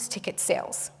 helped boost ticket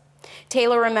sales.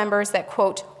 Taylor remembers that,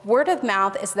 quote, word of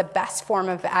mouth is the best form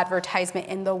of advertisement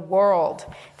in the world.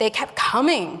 They kept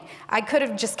coming. I could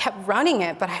have just kept running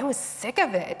it, but I was sick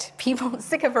of it. People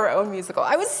sick of her own musical.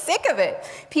 I was sick of it.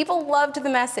 People loved the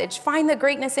message. Find the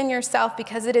greatness in yourself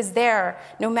because it is there.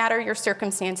 No matter your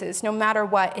circumstances, no matter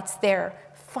what, it's there.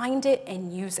 Find it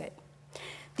and use it.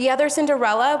 The Other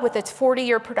Cinderella, with its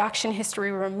 40-year production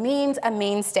history, remains a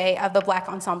mainstay of the Black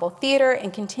Ensemble Theater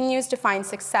and continues to find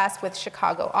success with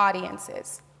Chicago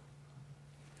audiences.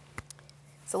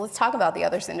 So let's talk about The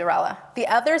Other Cinderella. The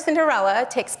Other Cinderella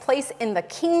takes place in the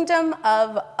kingdom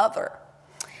of Other.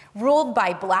 Ruled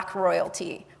by Black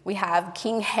royalty, we have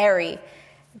King Harry,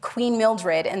 Queen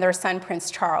Mildred, and their son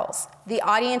Prince Charles. The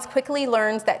audience quickly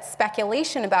learns that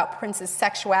speculation about Prince's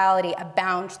sexuality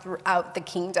abounds throughout the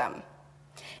kingdom.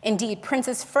 Indeed,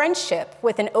 Prince's friendship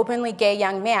with an openly gay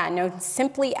young man known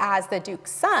simply as the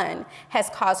Duke's son has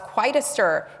caused quite a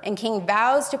stir, and King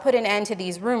vows to put an end to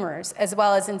these rumors, as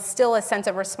well as instill a sense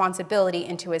of responsibility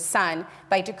into his son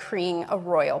by decreeing a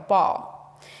royal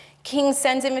ball. King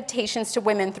sends invitations to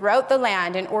women throughout the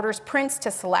land and orders Prince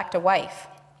to select a wife.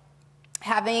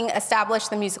 Having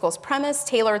established the musical's premise,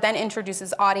 Taylor then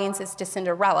introduces audiences to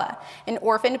Cinderella, an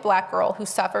orphaned Black girl who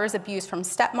suffers abuse from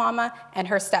stepmama and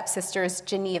her stepsisters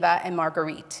Geneva and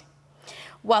Marguerite.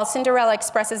 While Cinderella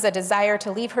expresses a desire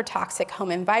to leave her toxic home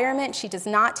environment, she does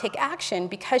not take action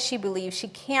because she believes she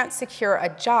can't secure a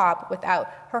job without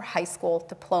her high school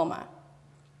diploma.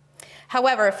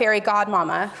 However, a fairy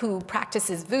godmama who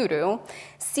practices voodoo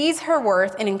sees her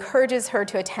worth and encourages her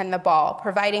to attend the ball,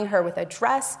 providing her with a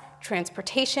dress,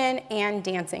 transportation, and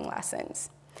dancing lessons.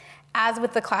 As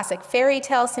with the classic fairy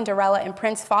tale, Cinderella and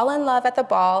Prince fall in love at the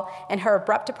ball, and in her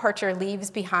abrupt departure leaves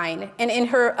behind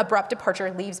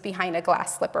a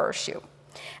glass slipper or shoe.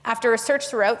 After a search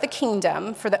throughout the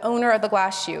kingdom for the owner of the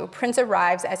glass shoe, Prince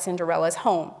arrives at Cinderella's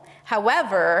home.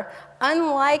 However,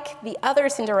 unlike the other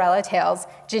Cinderella tales,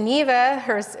 Geneva,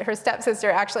 her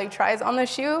stepsister, actually tries on the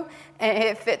shoe, and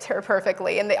it fits her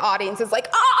perfectly, and the audience is like,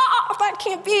 "Ah, that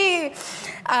can't be!"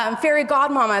 Fairy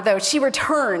Godmama, though, she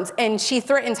returns, and she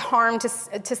threatens harm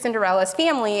to Cinderella's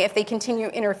family if they continue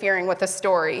interfering with the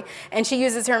story. And she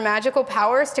uses her magical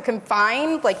powers to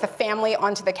confine, like, the family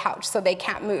onto the couch so they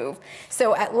can't move.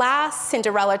 So at last,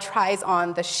 Cinderella tries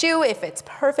on the shoe, it fits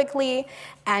perfectly,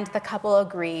 and the couple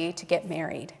agree to get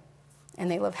married. And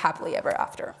they live happily ever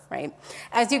after, right?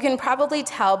 As you can probably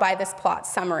tell by this plot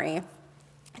summary,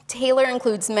 Taylor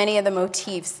includes many of the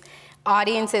motifs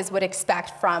audiences would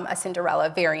expect from a Cinderella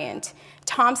variant.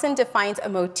 Thompson defines a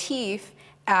motif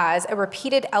as a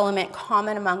repeated element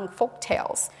common among folk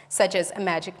tales, such as a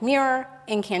magic mirror,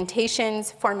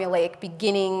 incantations, formulaic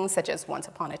beginnings, such as once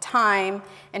upon a time,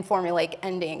 and formulaic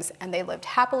endings, and they lived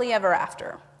happily ever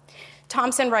after.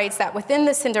 Thompson writes that within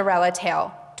the Cinderella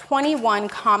tale, 21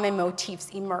 common motifs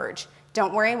emerge.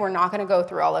 Don't worry, we're not going to go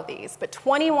through all of these, but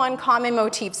 21 common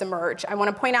motifs emerge. I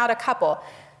want to point out a couple.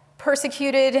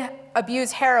 Persecuted,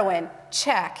 abused heroine,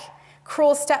 check.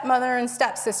 Cruel stepmother and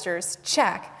stepsisters,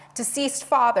 check. Deceased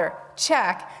father,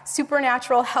 check.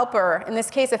 Supernatural helper, in this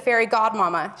case a fairy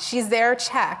godmama, she's there,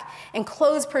 check. And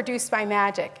clothes produced by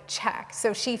magic, check.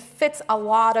 So she fits a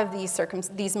lot of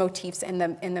these motifs in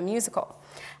the musical.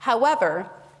 However,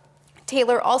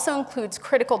 Taylor also includes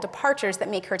critical departures that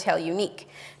make her tale unique.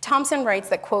 Thompson writes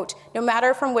that, quote, "No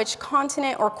matter from which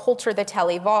continent or culture the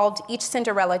tale evolved, each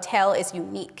Cinderella tale is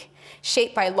unique,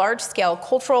 shaped by large-scale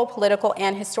cultural, political,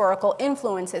 and historical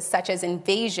influences such as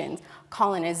invasion,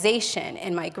 colonization,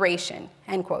 and migration,"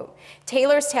 end quote.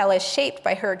 Taylor's tale is shaped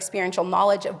by her experiential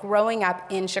knowledge of growing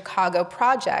up in Chicago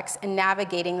projects and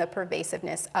navigating the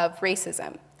pervasiveness of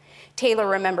racism. Taylor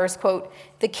remembers, quote,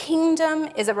 "The kingdom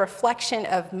is a reflection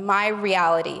of my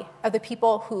reality, of the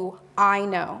people who I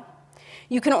know.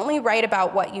 You can only write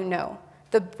about what you know.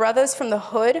 The brothers from the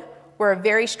hood were a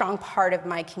very strong part of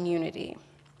my community.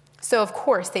 So of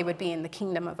course they would be in the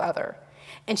kingdom of other."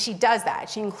 And she does that.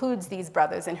 She includes these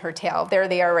brothers in her tale. There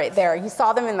they are right there. You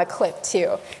saw them in the clip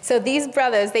too. So these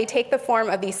brothers, they take the form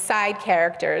of these side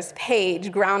characters,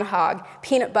 Paige, Groundhog,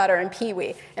 Peanut Butter, and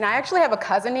Pee-wee. And I actually have a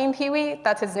cousin named Pee-wee.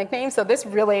 That's his nickname. So this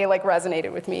really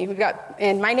resonated with me.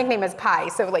 And my nickname is Pie.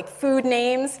 So food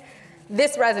names,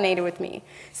 this resonated with me.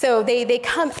 So they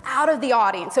come out of the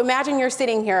audience. So imagine you're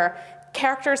sitting here.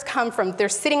 Characters they're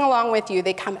sitting along with you,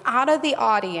 they come out of the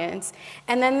audience,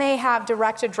 and then they have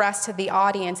direct address to the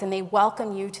audience, and they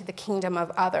welcome you to the kingdom of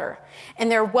other.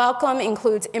 And their welcome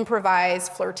includes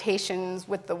improvised flirtations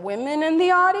with the women in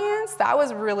the audience. That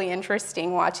was really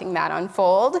interesting watching that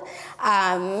unfold.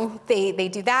 They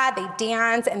do that, they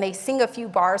dance, and they sing a few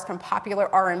bars from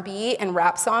popular R&B and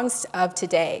rap songs of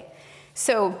today.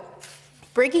 So,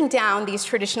 breaking down these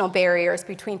traditional barriers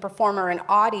between performer and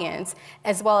audience,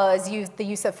 as well as the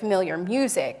use of familiar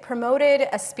music, promoted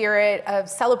a spirit of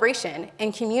celebration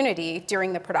and community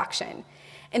during the production.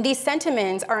 And these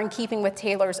sentiments are in keeping with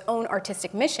Taylor's own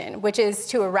artistic mission, which is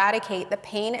to eradicate the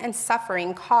pain and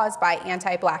suffering caused by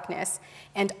anti-Blackness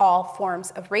and all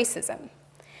forms of racism.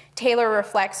 Taylor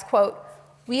reflects, quote,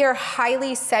 "We are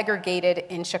highly segregated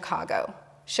in Chicago.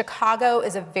 Chicago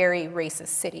is a very racist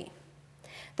city.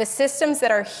 The systems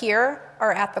that are here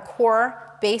are at the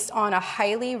core based on a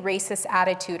highly racist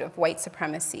attitude of white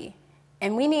supremacy.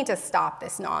 And we need to stop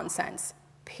this nonsense,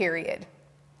 period."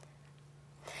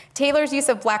 Taylor's use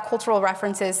of Black cultural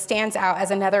references stands out as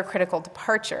another critical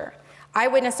departure. I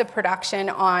witnessed a production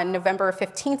on November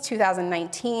 15th,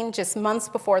 2019, just months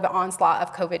before the onslaught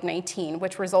of COVID-19,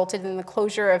 which resulted in the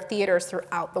closure of theaters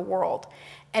throughout the world.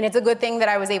 And it's a good thing that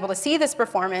I was able to see this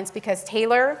performance because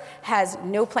Taylor has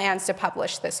no plans to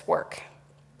publish this work.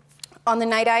 On the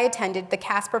night I attended, the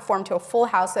cast performed to a full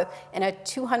house in a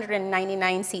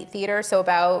 299-seat theater, so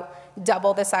about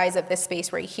double the size of this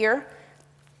space right here.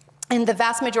 And the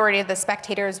vast majority of the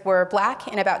spectators were Black,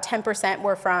 and about 10%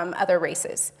 were from other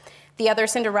races. The Other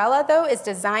Cinderella, though, is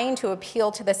designed to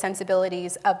appeal to the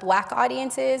sensibilities of Black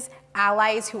audiences,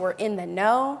 allies who are in the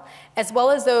know, as well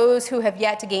as those who have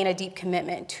yet to gain a deep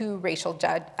commitment to racial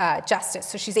justice.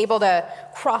 So she's able to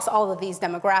cross all of these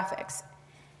demographics.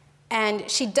 And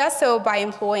she does so by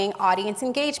employing audience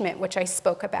engagement, which I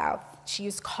spoke about. She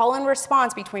used call and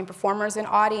response between performers and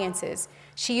audiences.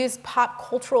 She used pop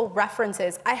cultural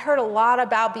references. I heard a lot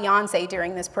about Beyonce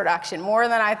during this production, more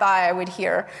than I thought I would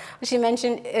hear. She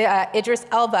mentioned Idris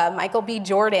Elba, Michael B.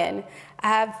 Jordan,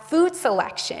 food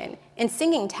selection, and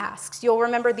singing tasks. You'll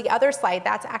remember the other slide,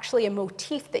 that's actually a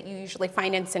motif that you usually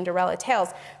find in Cinderella tales,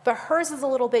 but hers is a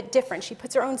little bit different. She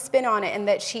puts her own spin on it in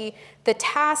that the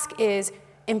task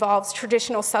involves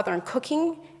traditional Southern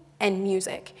cooking and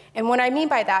music. And what I mean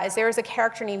by that is there is a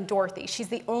character named Dorothy. She's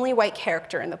the only white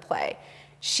character in the play.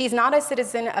 She's not a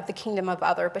citizen of the kingdom of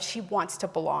Other, but she wants to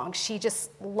belong. She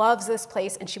just loves this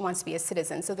place and she wants to be a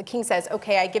citizen. So the king says,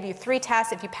 okay, I give you 3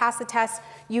 tests. If you pass the test,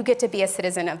 you get to be a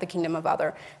citizen of the kingdom of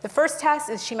Other. The first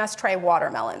test is she must try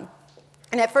watermelon.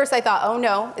 And at first I thought, oh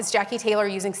no, is Jackie Taylor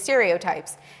using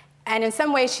stereotypes? And in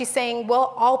some ways she's saying,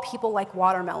 well, all people like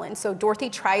watermelon. So Dorothy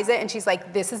tries it and she's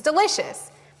like, this is delicious.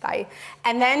 Bye.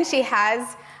 And then she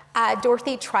has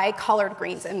Dorothy try collard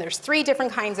greens. And there's 3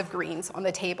 different kinds of greens on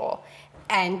the table.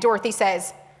 And Dorothy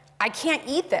says, I can't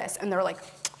eat this. And they're like,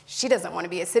 she doesn't want to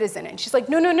be a citizen. And she's like,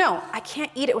 no, no, no, I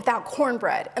can't eat it without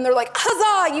cornbread. And they're like,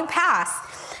 huzzah, you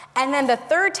pass. And then the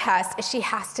third test is she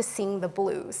has to sing the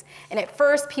blues. And at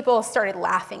first, people started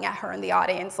laughing at her in the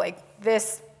audience, like,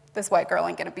 this white girl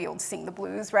ain't gonna be able to sing the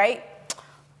blues, right?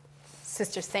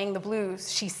 Sister sang the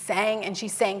blues. She sang and she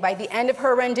sang. By the end of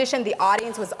her rendition, the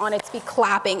audience was on its feet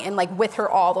clapping and like with her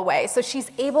all the way. So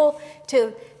she's able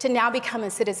to now become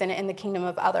a citizen in the kingdom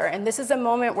of Other. And this is a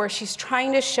moment where she's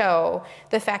trying to show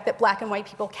the fact that Black and white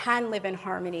people can live in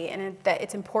harmony and that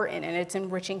it's important and it's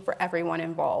enriching for everyone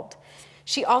involved.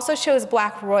 She also shows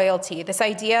Black royalty, this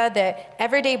idea that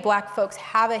everyday Black folks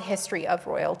have a history of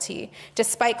royalty.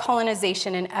 Despite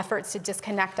colonization and efforts to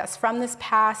disconnect us from this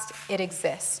past, it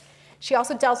exists. She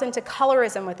also delves into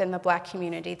colorism within the Black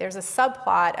community. There's a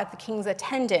subplot of the king's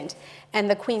attendant and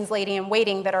the queen's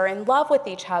lady-in-waiting that are in love with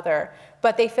each other,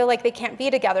 but they feel like they can't be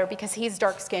together because he's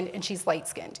dark-skinned and she's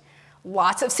light-skinned.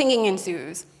 Lots of singing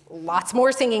ensues, lots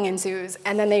more singing ensues,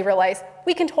 and then they realize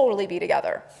we can totally be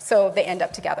together. So they end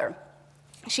up together.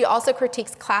 She also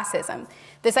critiques classism.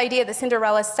 This idea that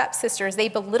Cinderella's stepsisters, they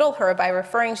belittle her by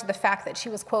referring to the fact that she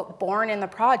was, quote, born in the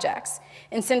projects.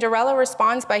 And Cinderella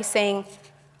responds by saying,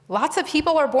 lots of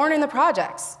people are born in the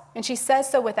projects, and she says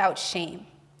so without shame.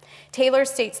 Taylor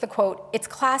states the quote, it's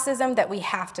classism that we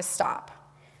have to stop.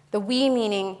 The we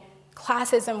meaning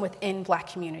classism within Black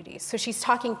communities. So she's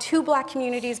talking to Black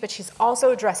communities, but she's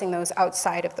also addressing those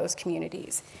outside of those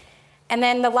communities. And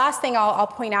then the last thing I'll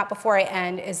point out before I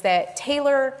end is that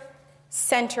Taylor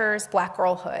centers Black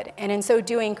girlhood, and in so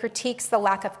doing critiques the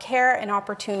lack of care and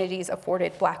opportunities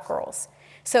afforded Black girls.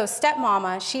 So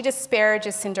stepmama, she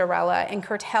disparages Cinderella and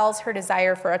curtails her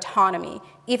desire for autonomy,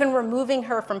 even removing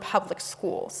her from public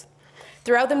schools.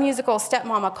 Throughout the musical,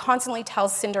 stepmama constantly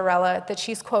tells Cinderella that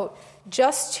she's, quote,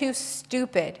 just too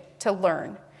stupid to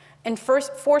learn, and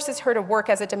first forces her to work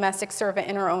as a domestic servant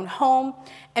in her own home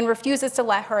and refuses to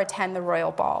let her attend the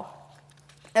royal ball.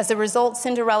 As a result,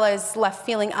 Cinderella is left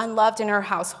feeling unloved in her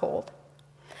household,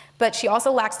 but she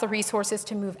also lacks the resources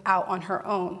to move out on her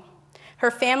own. Her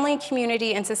family,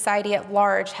 community, and society at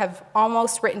large have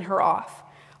almost written her off,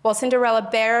 while Cinderella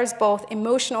bears both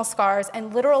emotional scars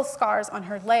and literal scars on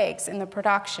her legs in the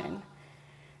production.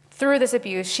 Through this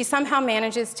abuse, she somehow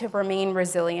manages to remain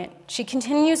resilient. She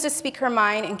continues to speak her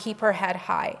mind and keep her head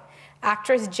high.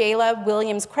 Actress Jayla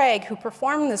Williams-Craig, who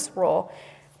performed this role,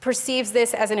 perceives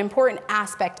this as an important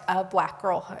aspect of Black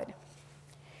girlhood.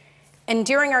 And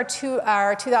during our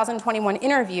 2021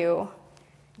 interview,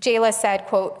 Jayla said,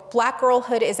 quote, Black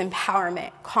girlhood is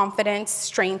empowerment, confidence,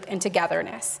 strength, and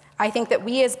togetherness. I think that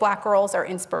we as Black girls are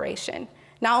inspiration,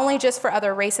 not only just for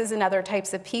other races and other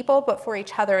types of people, but for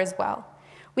each other as well.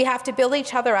 We have to build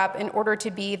each other up in order to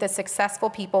be the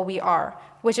successful people we are,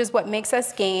 which is what makes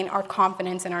us gain our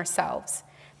confidence in ourselves.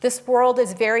 This world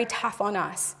is very tough on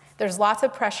us. There's lots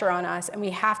of pressure on us, and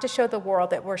we have to show the world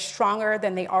that we're stronger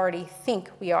than they already think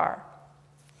we are.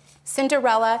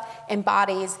 Cinderella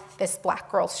embodies this Black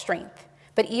girl's strength,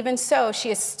 but even so, she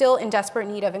is still in desperate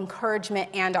need of encouragement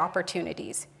and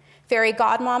opportunities. Fairy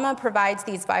Godmama provides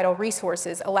these vital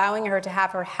resources, allowing her to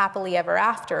have her happily ever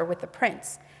after with the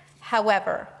prince.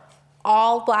 However,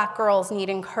 all Black girls need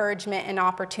encouragement and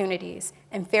opportunities,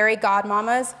 and fairy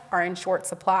godmamas are in short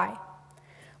supply.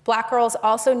 Black girls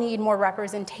also need more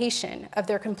representation of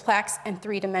their complex and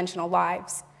three-dimensional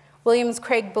lives. Williams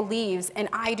Craig believes, and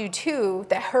I do too,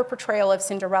 that her portrayal of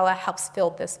Cinderella helps fill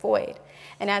this void.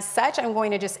 And as such, I'm going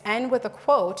to just end with a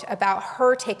quote about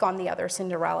her take on the other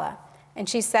Cinderella. And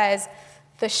she says,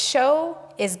 "The show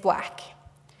is Black.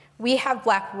 We have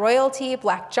Black royalty,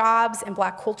 Black jobs, and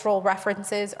Black cultural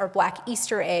references or Black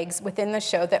Easter eggs within the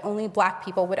show that only Black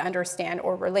people would understand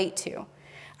or relate to."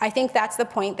 I think that's the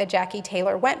point that Jackie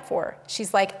Taylor went for.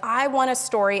 She's like, I want a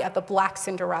story of the Black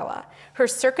Cinderella, her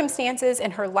circumstances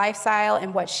and her lifestyle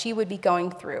and what she would be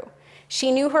going through.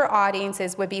 She knew her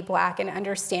audiences would be Black and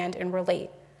understand and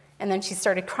relate. And then she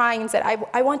started crying and said,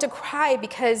 I want to cry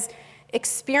because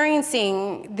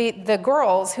experiencing the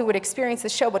girls who would experience the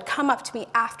show would come up to me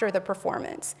after the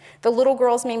performance. The little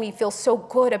girls made me feel so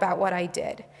good about what I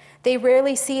did. They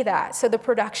rarely see that, so the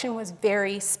production was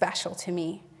very special to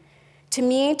me.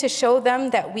 To show them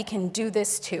that we can do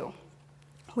this too.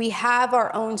 We have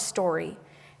our own story,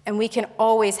 and we can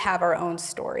always have our own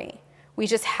story. We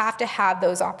just have to have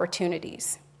those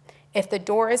opportunities. If the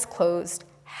door is closed,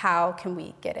 how can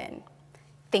we get in?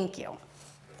 Thank you.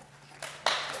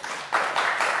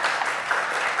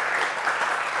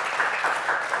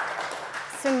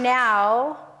 So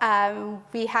now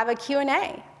we have a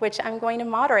Q&A, which I'm going to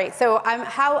moderate. So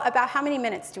about how many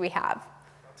minutes do we have?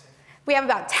 We have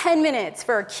about 10 minutes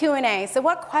for a Q&A. So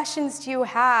what questions do you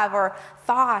have or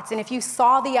thoughts? And if you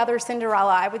saw the other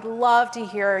Cinderella, I would love to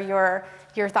hear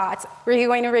your thoughts. Were you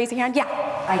going to raise your hand? Yeah.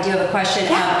 I do have a question,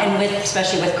 and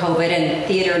especially with COVID and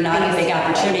theater not a big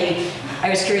opportunity, I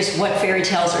was curious what fairy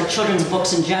tales or children's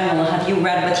books in general have you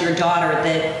read with your daughter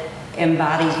that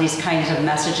embodies these kinds of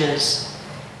messages?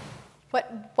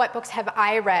 What books have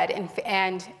I read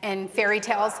and fairy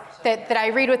tales that I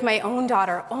read with my own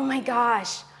daughter? Oh my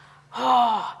gosh.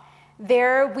 Oh,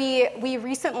 we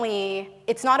recently,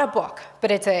 it's not a book,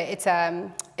 but it's a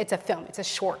film, it's a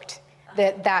short.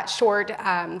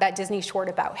 That Disney short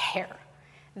about hair.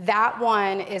 That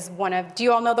one is one of, do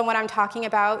you all know the one I'm talking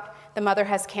about? The mother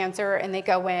has cancer and they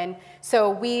go in. So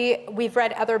we've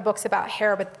read other books about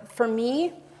hair, but for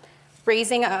me,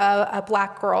 raising a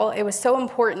Black girl, it was so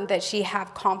important that she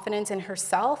have confidence in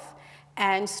herself,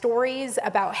 and stories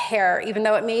about hair, even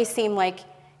though it may seem like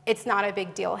it's not a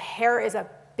big deal. Hair is a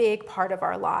big part of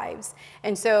our lives.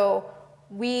 And so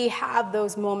we have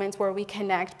those moments where we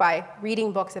connect by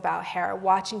reading books about hair,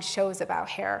 watching shows about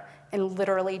hair, and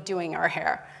literally doing our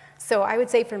hair. So I would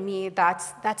say for me,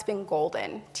 that's been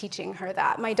golden, teaching her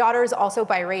that. My daughter is also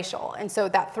biracial, and so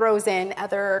that throws in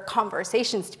other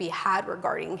conversations to be had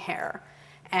regarding hair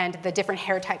and the different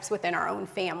hair types within our own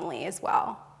family as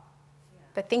well.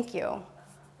 But thank you.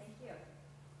 Thank you.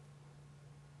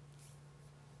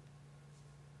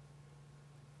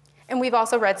 And we've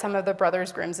also read some of the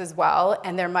Brothers Grimm's as well,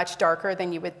 and they're much darker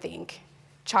than you would think.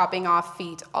 Chopping off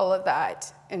feet, all of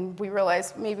that. And we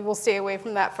realized maybe we'll stay away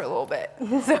from that for a little bit.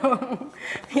 So,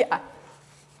 yeah.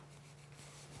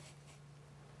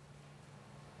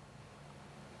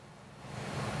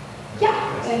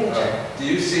 Yeah. Do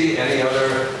you see any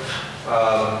other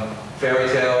fairy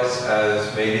tales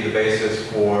as maybe the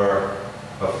basis for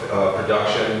a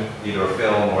production, either a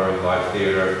film or in live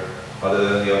theater, other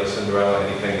than the Other Cinderella?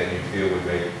 Anything that you feel would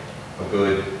make a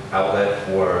good outlet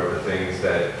for the things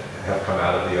that have come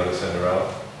out of the Other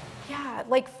Cinderella? Yeah,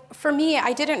 like for me,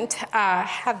 I didn't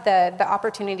have the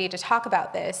opportunity to talk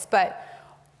about this, but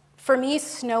for me,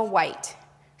 Snow White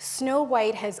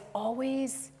has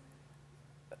always,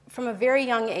 from a very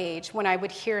young age, when I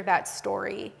would hear that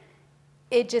story,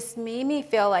 it just made me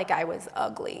feel like I was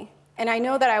ugly. And I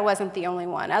know that I wasn't the only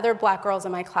one. Other Black girls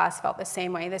in my class felt the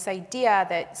same way, this idea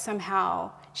that somehow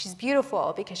she's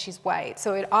beautiful because she's white.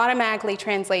 So it automatically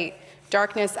translates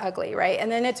darkness, ugly, right?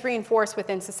 And then it's reinforced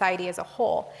within society as a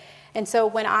whole. And so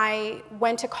when I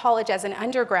went to college as an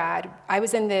undergrad, I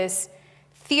was in this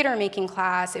theater making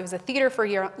class. It was a theater for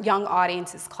young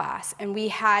audiences class. And we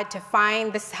had to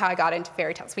find, this is how I got into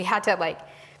fairy tales. We had to like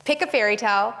pick a fairy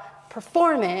tale,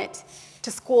 perform it to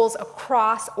schools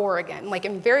across Oregon, like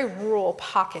in very rural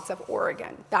pockets of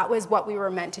Oregon. That was what we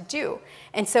were meant to do.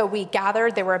 And so we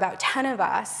gathered, there were about 10 of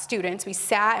us students, we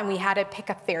sat and we had to pick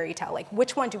a fairy tale, like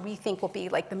which one do we think will be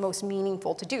like the most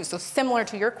meaningful to do? So similar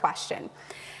to your question.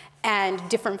 And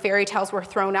different fairy tales were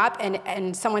thrown up,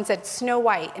 and someone said Snow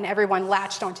White, and everyone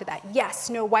latched onto that. Yes,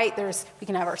 Snow White, we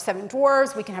can have our 7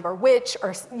 dwarves, we can have our witch,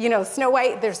 or Snow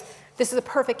White, this is a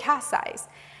perfect cast size.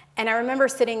 And I remember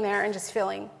sitting there and just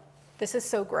feeling, this is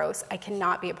so gross, I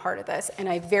cannot be a part of this. And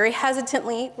I very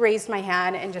hesitantly raised my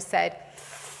hand and just said,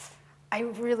 I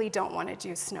really don't want to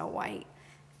do Snow White.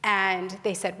 And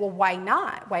they said, well, why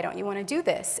not? Why don't you want to do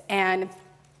this? And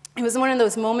it was one of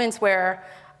those moments where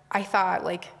I thought,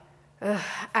 like,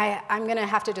 I'm gonna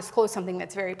have to disclose something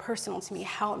that's very personal to me,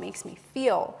 how it makes me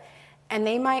feel. And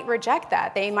they might reject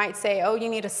that. They might say, oh, you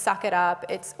need to suck it up,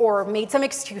 or made some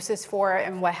excuses for it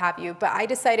and what have you. But I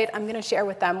decided I'm gonna share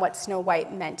with them what Snow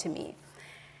White meant to me.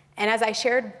 And as I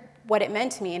shared what it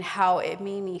meant to me and how it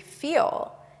made me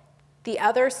feel, the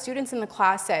other students in the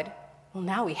class said, well,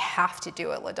 now we have to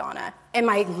do it, LaDonna. And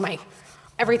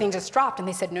everything just dropped, and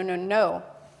they said, no, no, no,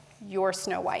 you're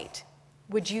Snow White.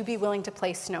 Would you be willing to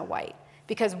play Snow White?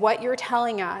 Because what you're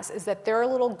telling us is that there are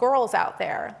little girls out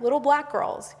there, little black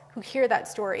girls, who hear that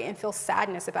story and feel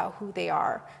sadness about who they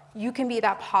are. You can be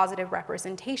that positive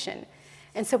representation.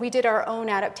 And so we did our own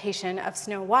adaptation of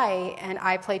Snow White, and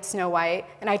I played Snow White,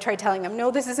 and I tried telling them, no,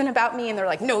 this isn't about me, and they're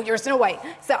like, no, you're Snow White.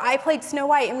 So I played Snow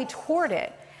White, and we toured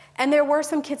it. And there were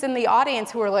some kids in the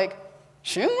audience who were like,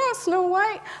 she's not Snow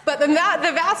White. But the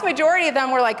vast majority of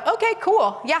them were like, okay,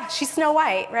 cool, yeah, she's Snow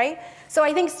White, right? So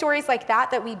I think stories like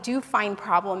that we do find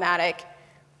problematic,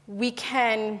 we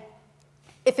can,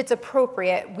 if it's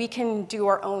appropriate, we can do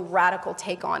our own radical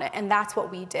take on it. And that's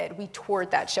what we did. We toured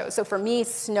that show. So for me,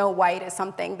 Snow White is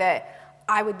something that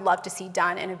I would love to see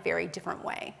done in a very different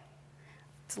way.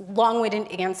 It's a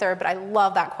long-winded answer, but I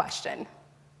love that question.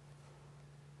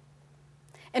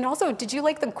 And also, did you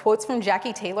like the quotes from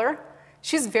Jackie Taylor?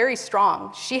 She's very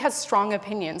strong. She has strong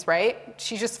opinions, right?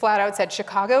 She just flat out said,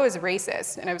 Chicago is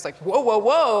racist. And I was like, whoa, whoa,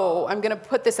 whoa, I'm gonna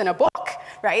put this in a book,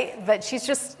 right? But she's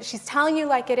telling you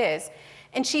like it is.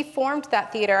 And she formed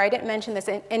that theater, I didn't mention this,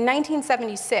 in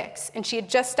 1976. And she had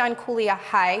just done Kulia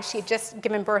High. She had just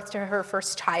given birth to her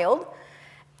first child.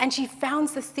 And she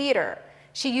founds this theater.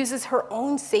 She uses her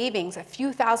own savings, a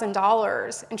few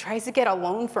 $1,000s, and tries to get a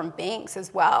loan from banks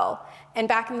as well. And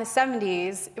back in the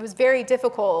 70s, it was very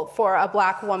difficult for a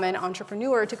black woman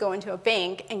entrepreneur to go into a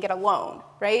bank and get a loan,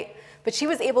 right? But she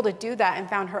was able to do that and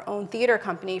found her own theater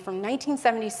company from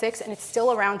 1976, and it's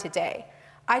still around today.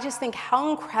 I just think,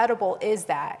 how incredible is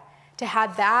that, to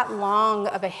have that long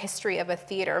of a history of a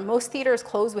theater? Most theaters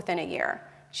close within a year.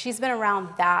 She's been around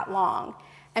that long.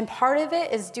 And part of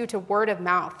it is due to word of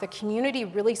mouth. The community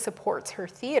really supports her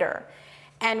theater.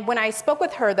 And when I spoke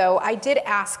with her, though, I did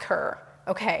ask her,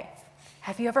 okay,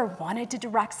 have you ever wanted to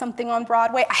direct something on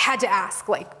Broadway? I had to ask,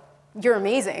 like, you're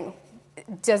amazing.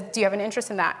 Do you have an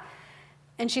interest in that?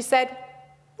 And she said,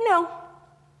 no.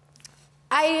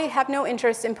 I have no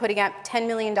interest in putting up $10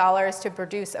 million to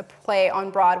produce a play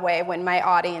on Broadway when my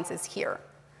audience is here.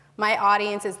 My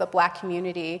audience is the black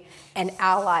community and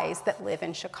allies that live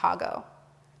in Chicago.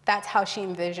 That's how she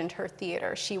envisioned her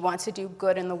theater. She wants to do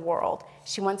good in the world.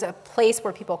 She wants a place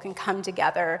where people can come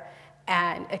together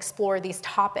and explore these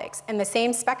topics. And the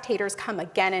same spectators come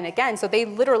again and again, so they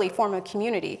literally form a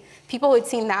community. People who had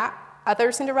seen that,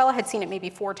 Other Cinderella, had seen it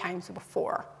maybe 4 times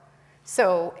before.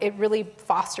 So it really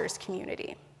fosters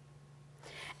community.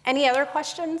 Any other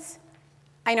questions?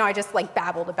 I know I just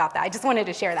babbled about that. I just wanted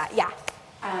to share that, yeah.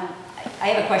 I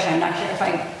have a question. I'm not sure if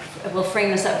I will frame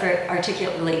this up very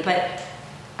articulately, but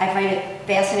I find it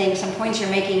fascinating, some points you're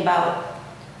making about,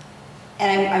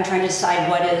 and I'm trying to decide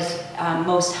what is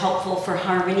most helpful for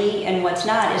harmony and what's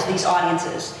not, is these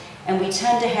audiences. And we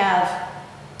tend to have,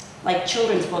 like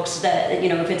children's books that,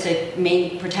 if it's a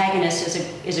main protagonist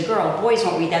is a girl, boys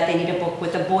won't read that, they need a book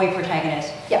with a boy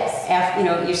protagonist. Yes.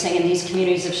 After, you're saying in these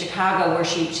communities of Chicago where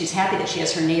she's happy that she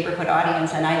has her neighborhood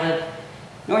audience, and I live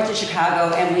north of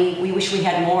Chicago, and we wish we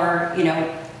had more,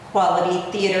 quality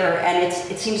theater, and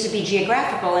it seems to be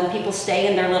geographical, and people stay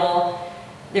in their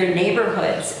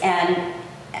neighborhoods, and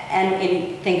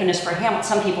thank goodness for Hamilton,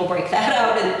 some people break that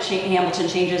out, and Hamilton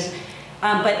changes,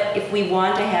 but if we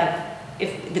want to have,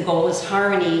 if the goal is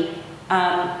harmony,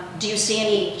 do you see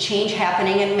any change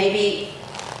happening? And maybe,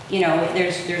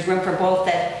 there's room for both.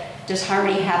 That does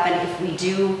harmony happen if we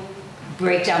do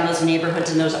break down those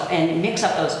neighborhoods and mix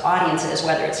up those audiences,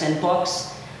 whether it's in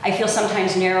books? I feel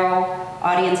sometimes narrow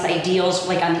audience ideals,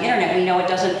 like on the internet, we know it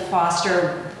doesn't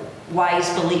foster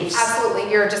wise beliefs.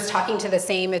 Absolutely, you're just talking to the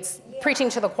same, it's preaching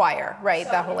to the choir, right,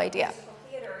 So that whole idea.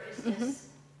 Theater, is this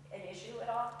an issue at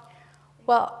all?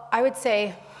 Well, I would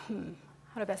say,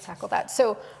 how to best tackle that?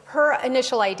 So her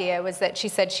initial idea was that she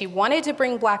said she wanted to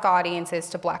bring black audiences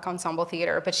to black ensemble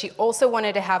theater, but she also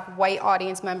wanted to have white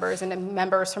audience members and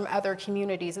members from other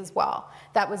communities as well.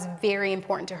 That was very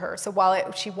important to her. So while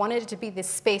she wanted it to be this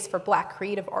space for black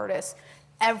creative artists,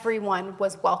 everyone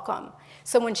was welcome.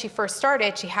 So when she first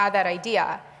started, she had that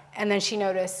idea, and then she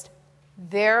noticed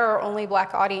there are only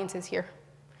black audiences here.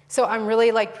 So I'm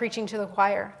really preaching to the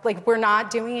choir. We're not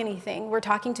doing anything. We're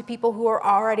talking to people who are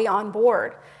already on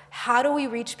board. How do we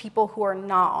reach people who are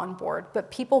not on board, but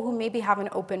people who maybe have an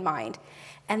open mind?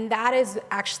 And that is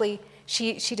actually,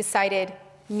 she decided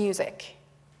music.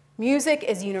 Music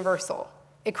is universal.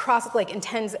 It crosses, like, in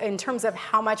terms of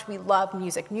how much we love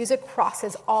music. Music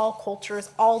crosses all cultures,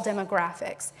 all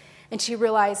demographics. And she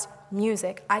realized,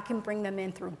 music, I can bring them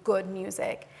in through good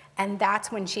music. And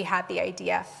that's when she had the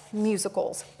idea,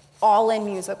 musicals, all in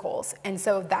musicals. And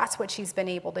so that's what she's been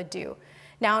able to do.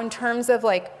 Now, in terms of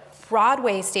like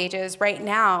Broadway stages, right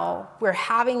now, we're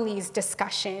having these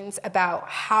discussions about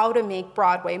how to make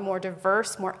Broadway more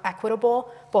diverse, more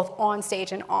equitable, both on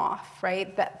stage and off,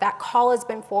 right? That call has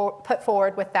been put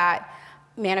forward with that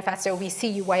manifesto, We See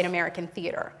You White American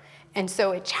Theater. And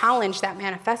so it challenged that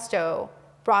manifesto,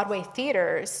 Broadway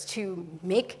theaters, to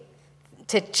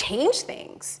change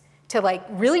things, to like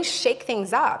really shake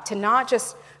things up, to not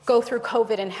just go through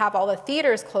COVID and have all the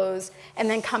theaters closed and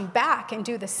then come back and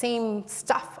do the same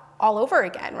stuff all over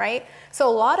again, right? So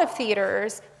a lot of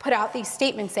theaters put out these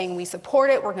statements saying, we support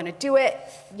it, we're gonna do it,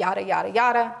 yada, yada,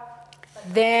 yada.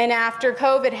 Then after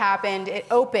COVID happened, it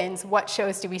opens, what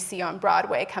shows do we see on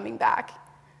Broadway coming back?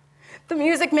 The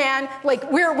Music Man,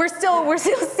 like we're still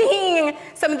seeing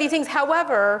some of these things.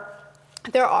 However,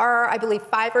 there are, I believe,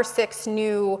 5 or 6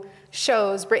 new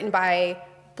shows written by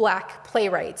Black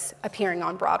playwrights appearing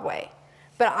on Broadway.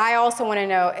 But I also want to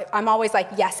know, I'm always like,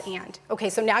 yes, and. Okay,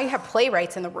 so now you have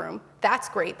playwrights in the room. That's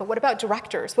great, but what about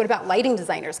directors? What about lighting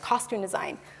designers, costume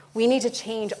design? We need to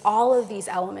change all of these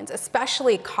elements,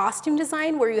 especially costume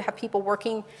design, where you have people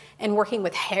working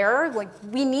with hair. Like,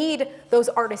 we need those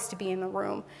artists to be in the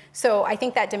room. So I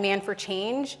think that demand for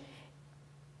change,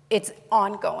 it's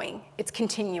ongoing, it's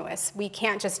continuous. We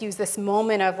can't just use this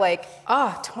moment of like,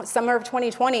 summer of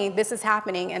 2020, this is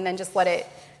happening, and then just let it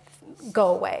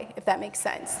go away, if that makes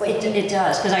sense. Like, it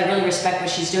does, because I really respect what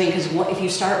she's doing, because if you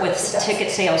start with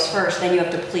ticket sales first, then you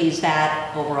have to please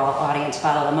that overall audience,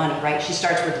 follow the money, right? She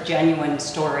starts with a genuine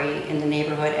story in the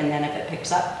neighborhood, and then if it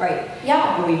picks up, right?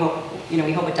 Yeah. And we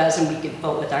hope it does, and we can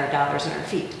vote with our dollars and our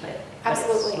feet, but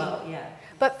absolutely. It's slow, yeah.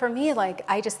 But for me, like,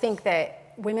 I just think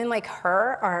that women like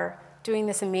her are doing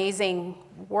this amazing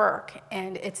work,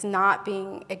 and it's not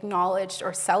being acknowledged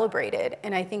or celebrated.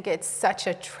 And I think it's such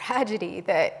a tragedy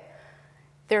that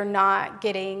they're not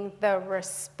getting the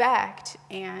respect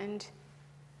and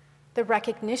the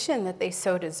recognition that they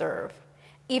so deserve.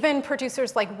 Even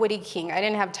producers like Woody King, I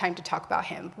didn't have time to talk about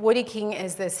him. Woody King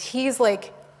is this, he's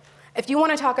like, if you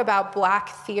want to talk about Black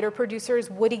theater producers,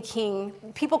 Woody King,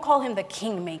 people call him the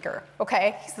Kingmaker,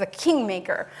 okay? He's the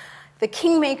Kingmaker. The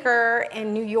Kingmaker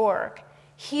in New York.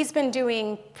 He's been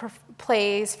doing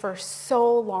plays for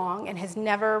so long and has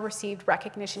never received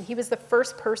recognition. He was the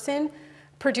first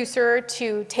producer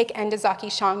to take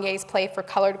Ndazaki Shange's play for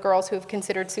colored girls who have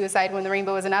considered suicide when the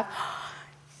rainbow is enough,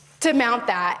 to mount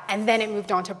that, and then it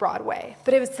moved on to Broadway.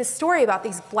 But it was this story about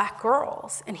these Black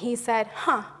girls, and he said,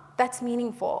 that's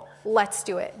meaningful, let's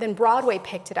do it. Then Broadway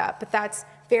picked it up, but that's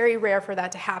very rare for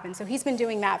that to happen. So he's been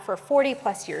doing that for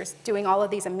 40+ years, doing all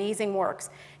of these amazing works.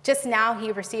 Just now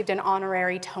he received an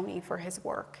honorary Tony for his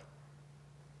work,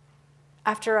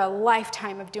 after a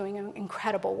lifetime of doing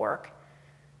incredible work.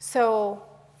 So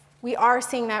we are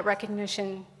seeing that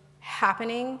recognition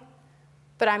happening,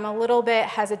 but I'm a little bit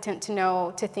hesitant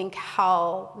to think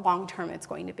how long-term it's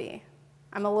going to be.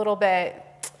 I'm a little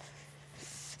bit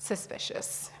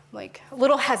suspicious, like a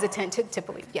little hesitant to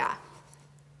believe, yeah.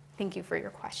 Thank you for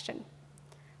your question.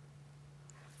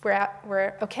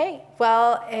 We're okay.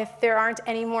 Well, if there aren't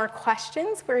any more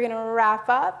questions, we're gonna wrap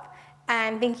up.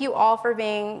 And thank you all for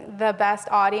being the best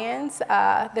audience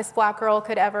this Black girl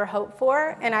could ever hope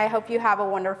for. And I hope you have a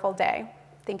wonderful day.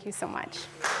 Thank you so much.